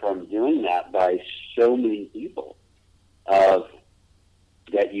deterred from doing that by so many people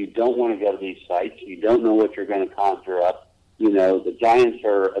that you don't want to go to these sites. You don't know what you're going to conjure up. The giants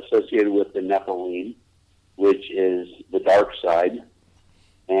are associated with the Nephilim, which is the dark side.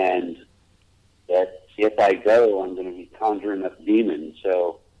 And that if I go, I'm going to be conjuring up demons.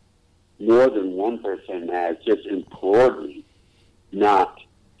 So more than one person has just implored me not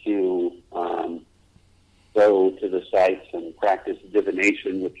to go to the sites and practice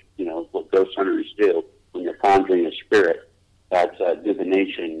divination, which, is what ghost hunters do when you're conjuring a spirit. That's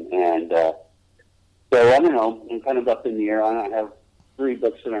divination. And so, I don't know, I'm kind of up in the air. I have 3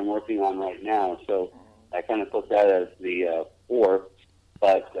 books that I'm working on right now, so I kind of put that as the 4th.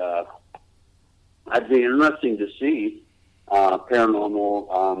 But I'd be interesting to see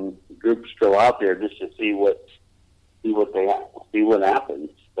paranormal groups go out there just to see what happens.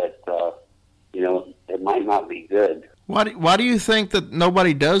 But it might not be good. Why do you think that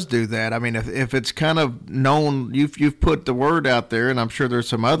nobody does do that? I mean, if it's kind of known, you've put the word out there, and I'm sure there's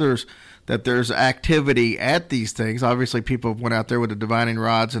some others, that there's activity at these things. Obviously, people went out there with the divining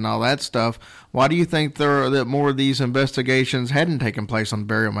rods and all that stuff. Why do you think that more of these investigations hadn't taken place on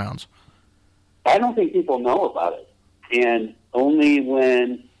burial mounds? I don't think people know about it. And only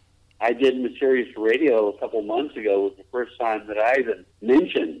when I did Mysterious Radio a couple months ago was the first time that I even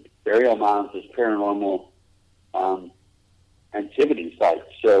mentioned burial mounds as paranormal activity sites.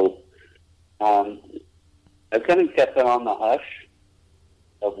 So I've kind of kept it on the hush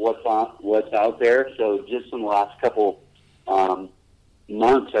of what's out there. So just in the last couple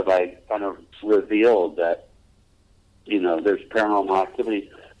months have I kind of revealed that, there's paranormal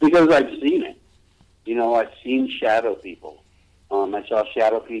activity because I've seen it. I've seen shadow people. I saw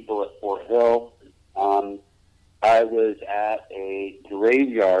shadow people at Fort Hill. I was at a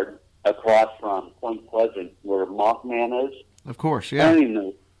graveyard across from Point Pleasant where Mothman is. Of course, yeah. I didn't even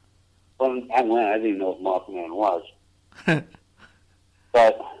know. When I went, I didn't know what Mothman was.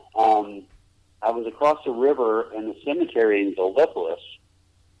 But I was across the river in the cemetery in Gallipolis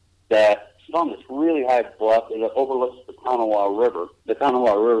that is on this really high bluff. It overlooks the Kanawha River. The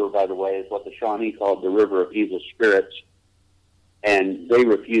Kanawha River, by the way, is what the Shawnee called the River of Evil Spirits. And they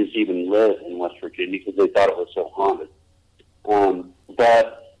refused to even live in West Virginia because they thought it was so haunted.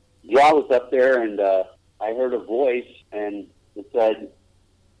 But yeah, I was up there and I heard a voice and it said,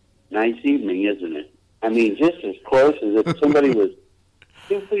 "Nice evening, isn't it?" I mean, just as close as if somebody was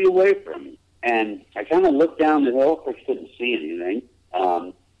 2 feet away from me. And I kind of looked down the hill, because I couldn't see anything.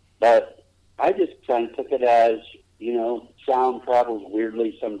 But I just kind of took it as, sound travels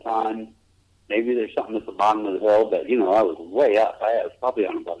weirdly sometimes. Maybe there's something at the bottom of the hill, but, I was way up. I was probably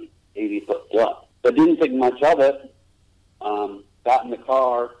on about an 80-foot bluff. But didn't think much of it. Got in the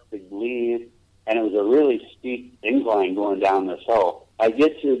car to leave, and it was a really steep incline going down this hill. I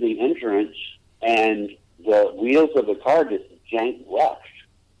get to the entrance, and the wheels of the car just janked left,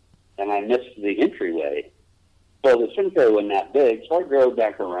 and I missed the entryway. So the cemetery wasn't that big, so I drove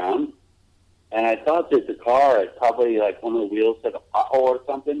back around, and I thought that the car had probably, one of the wheels had a pothole or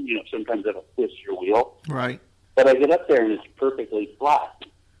something. Sometimes it'll twist your wheel. Right. But I get up there, and it's perfectly flat.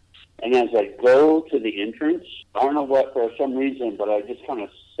 And as I go to the entrance, I don't know what, for some reason, but I just kind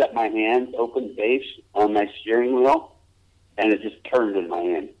of set my hand open base on my steering wheel, and it just turned in my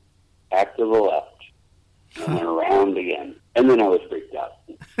hand, back to the left, and then around again. And then I was freaked out.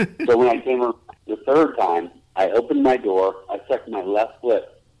 So when I came around the third time, I opened my door, I stuck my left foot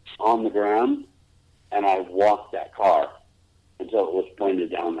on the ground, and I walked that car until it was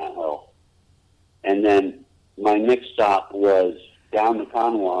pointed down that hill. And then my next stop was down the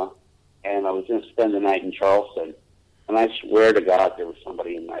Kanawha, and I was going to spend the night in Charleston. And I swear to God there was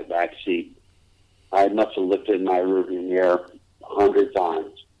somebody in my back seat. I must have looked in my rearview mirror 100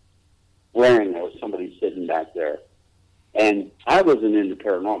 times. swearing there was somebody sitting back there. And I wasn't into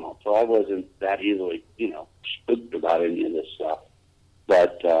paranormal, so I wasn't that easily, spooked about any of this stuff.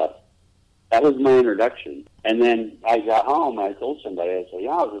 But that was my introduction. And then I got home, and I told somebody, I said,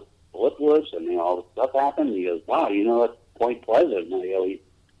 yeah, I was at Philippolis, and all this stuff happened. And he goes, wow, that's Point Pleasant. And I go,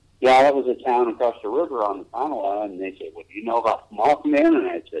 yeah, that was a town across the river on the Kanawha. And they said, well, do you know about Mothman? And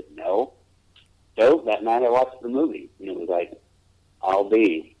I said, no. So that night I watched the movie, and it was like, I'll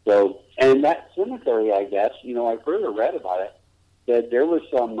be. So, and that cemetery, I guess, I further read about it, that there was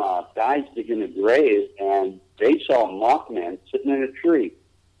some guys digging a grave, and they saw a Mothman sitting in a tree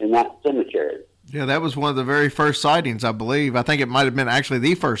in that cemetery. Yeah, that was one of the very first sightings, I believe. I think it might have been actually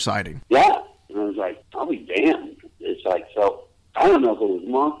the first sighting. Yeah, and I was like, I'll be damned. It's like, so, I don't know if it was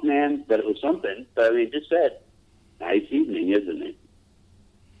Mothman, but it was something. But, it just said, nice evening, isn't it?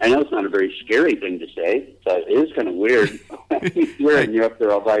 I know it's not a very scary thing to say, but it is kind of weird. You're up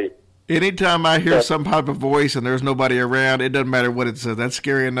there all by. Anytime I hear some type of voice and there's nobody around, it doesn't matter what it says. That's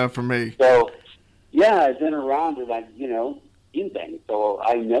scary enough for me. So, yeah, I've been around and I've, seen things. So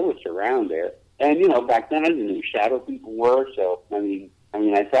I know it's around there. And, back then I didn't know who shadow people were. So,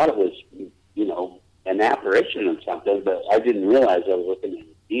 I thought it was, an apparition of something, but I didn't realize I was looking at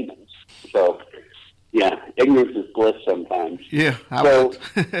demons. So, yeah, ignorance is bliss sometimes. Yeah. So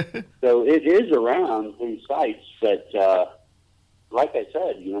it is around these sites, but like I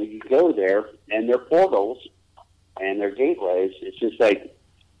said, you go there, and they're portals, and they're gateways. It's just like,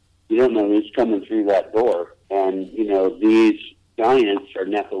 you don't know who's coming through that door. And, these giants or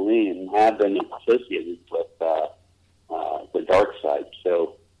Nephilim have been associated with the dark side.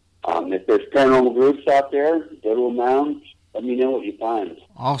 So if there's paranormal groups out there, go to a mound, let me know what you find.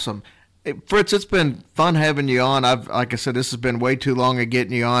 Awesome. Hey, Fritz, it's been fun having you on. Like I said, this has been way too long of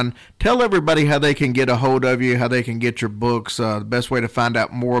getting you on. Tell everybody how they can get a hold of you, how they can get your books, the best way to find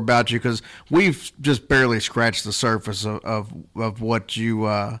out more about you, because we've just barely scratched the surface of what you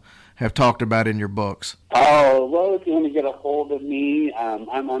have talked about in your books. Oh, well, if you want to get a hold of me,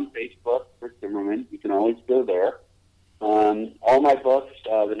 I'm on Facebook, Fritz Zimmerman. You can always go there. All my books,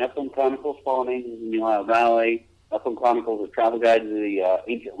 the Nephilim Chronicles, Fallen Angels in the Ohio Valley, Nephilim Chronicles, a travel guide to the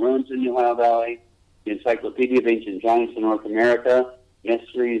ancient ruins in the Ohio Valley, the Encyclopedia of Ancient Giants in North America,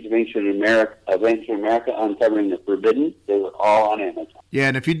 Mysteries of Ancient America, Uncovering the Forbidden. They were all on Amazon. Yeah,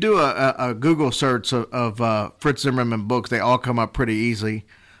 and if you do a Google search of Fritz Zimmerman books, they all come up pretty easy.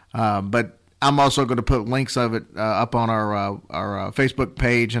 But I'm also going to put links of it up on our Facebook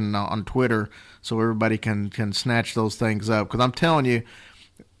page and on Twitter, so everybody can snatch those things up. Because I'm telling you,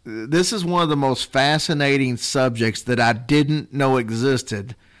 this is one of the most fascinating subjects that I didn't know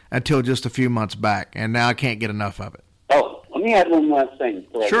existed until just a few months back, and now I can't get enough of it. Oh, let me add one last thing.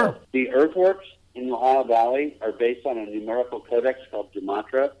 Sure. The earthworks in the Ohio Valley are based on a numerical codex called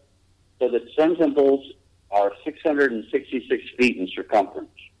Gematria, so the sun temples are 666 feet in circumference.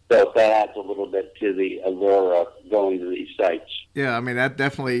 So that adds a little bit to the allure of going to these sites. Yeah, that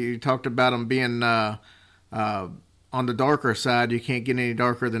definitely, you talked about them being on the darker side. You can't get any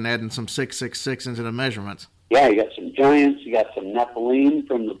darker than adding some 666 into the measurements. Yeah, you got some giants. You got some Nephilim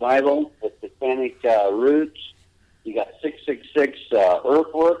from the Bible with satanic roots. You got 666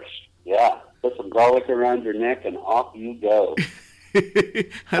 earthworks. Yeah, put some garlic around your neck and off you go.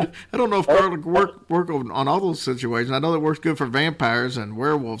 I don't know if garlic work on all those situations. I know it works good for vampires and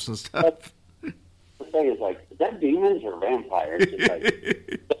werewolves and stuff. The thing is, is that demons or vampires?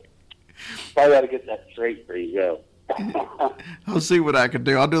 Probably got to get that straight before you go. I'll see what I can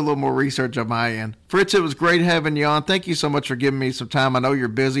do. I'll do a little more research on my end. Fritz, it was great having you on. Thank you so much for giving me some time. I know you're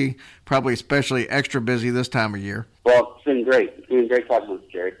busy, probably especially extra busy this time of year. Well, it's been great. It's been great talking with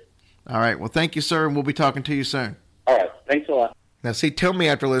you, Jerry. All right. Well, thank you, sir, and we'll be talking to you soon. All right. Thanks a lot. Now, see, tell me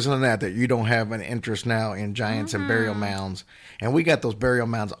after listening to that you don't have an interest now in giants and burial mounds. And we got those burial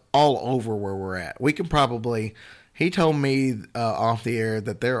mounds all over where we're at. We can probably, he told me off the air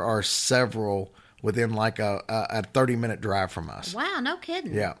that there are several within like a 30-minute drive from us. Wow, no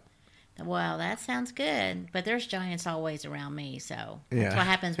kidding. Yeah. Well, that sounds good. But there's giants always around me, so yeah. That's what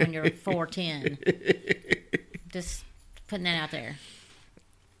happens when you're 4'10". Just putting that out there.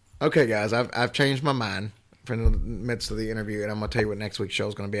 Okay, guys, I've changed my mind in the midst of the interview, and I'm going to tell you what next week's show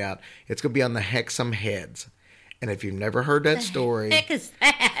is going to be out. It's going to be on the Hexham Heads. And if you've never heard that story... What the heck is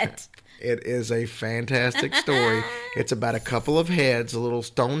that? It is a fantastic story. It's about a couple of heads, little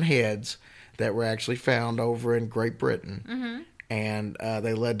stone heads, that were actually found over in Great Britain. Mm-hmm. And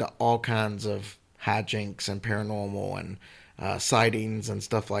they led to all kinds of hijinks and paranormal and sightings and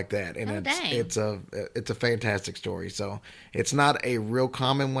stuff like that. And it's a fantastic story. So it's not a real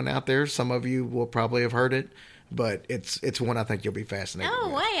common one out there. Some of you will probably have heard it, but it's one I think you'll be fascinated Oh,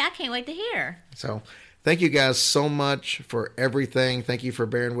 with. wait, I can't wait to hear. So thank you guys so much for everything. Thank you for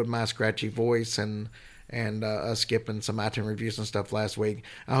bearing with my scratchy voice and us skipping some iTunes reviews and stuff last week.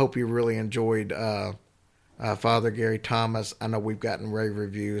 I hope you really enjoyed Father Gary Thomas. I know we've gotten rave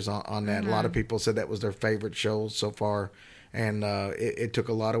reviews on that. A lot of people said that was their favorite show so far. And it took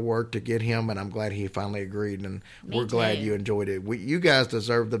a lot of work to get him, and I'm glad he finally agreed. And we're glad you enjoyed it. You guys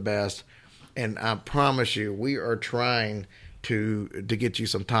deserve the best, and I promise you, we are trying to get you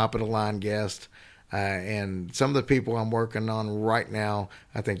some top of the line guests. And some of the people I'm working on right now,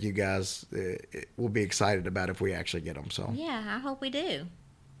 I think you guys will be excited about if we actually get them. So Yeah, I hope we do.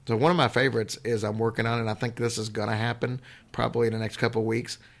 So one of my favorites is I'm working on, and I think this is going to happen probably in the next couple of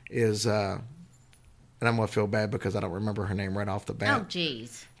weeks. Is and I'm going to feel bad because I don't remember her name right off the bat. Oh,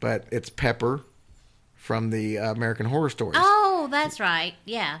 jeez. But it's Pepper from the American Horror Stories. Oh, that's right.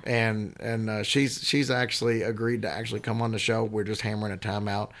 Yeah. And she's actually agreed to actually come on the show. We're just hammering a time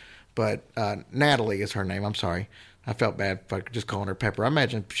out. But Natalie is her name. I'm sorry. I felt bad for just calling her Pepper. I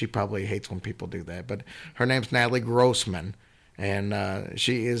imagine she probably hates when people do that. But her name's Natalie Grossman. And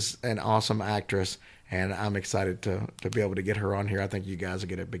she is an awesome actress. And I'm excited to be able to get her on here. I think you guys will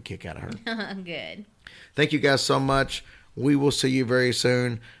get a big kick out of her. Good. Thank you guys so much. We will see you very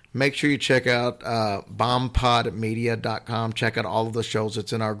soon. Make sure you check out bombpodmedia.com. Check out all of the shows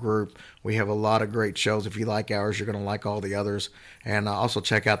that's in our group. We have a lot of great shows. If you like ours, you're going to like all the others. And also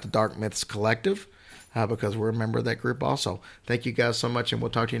check out the Dark Myths Collective because we're a member of that group also. Thank you guys so much, and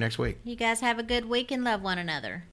we'll talk to you next week. You guys have a good week and love one another.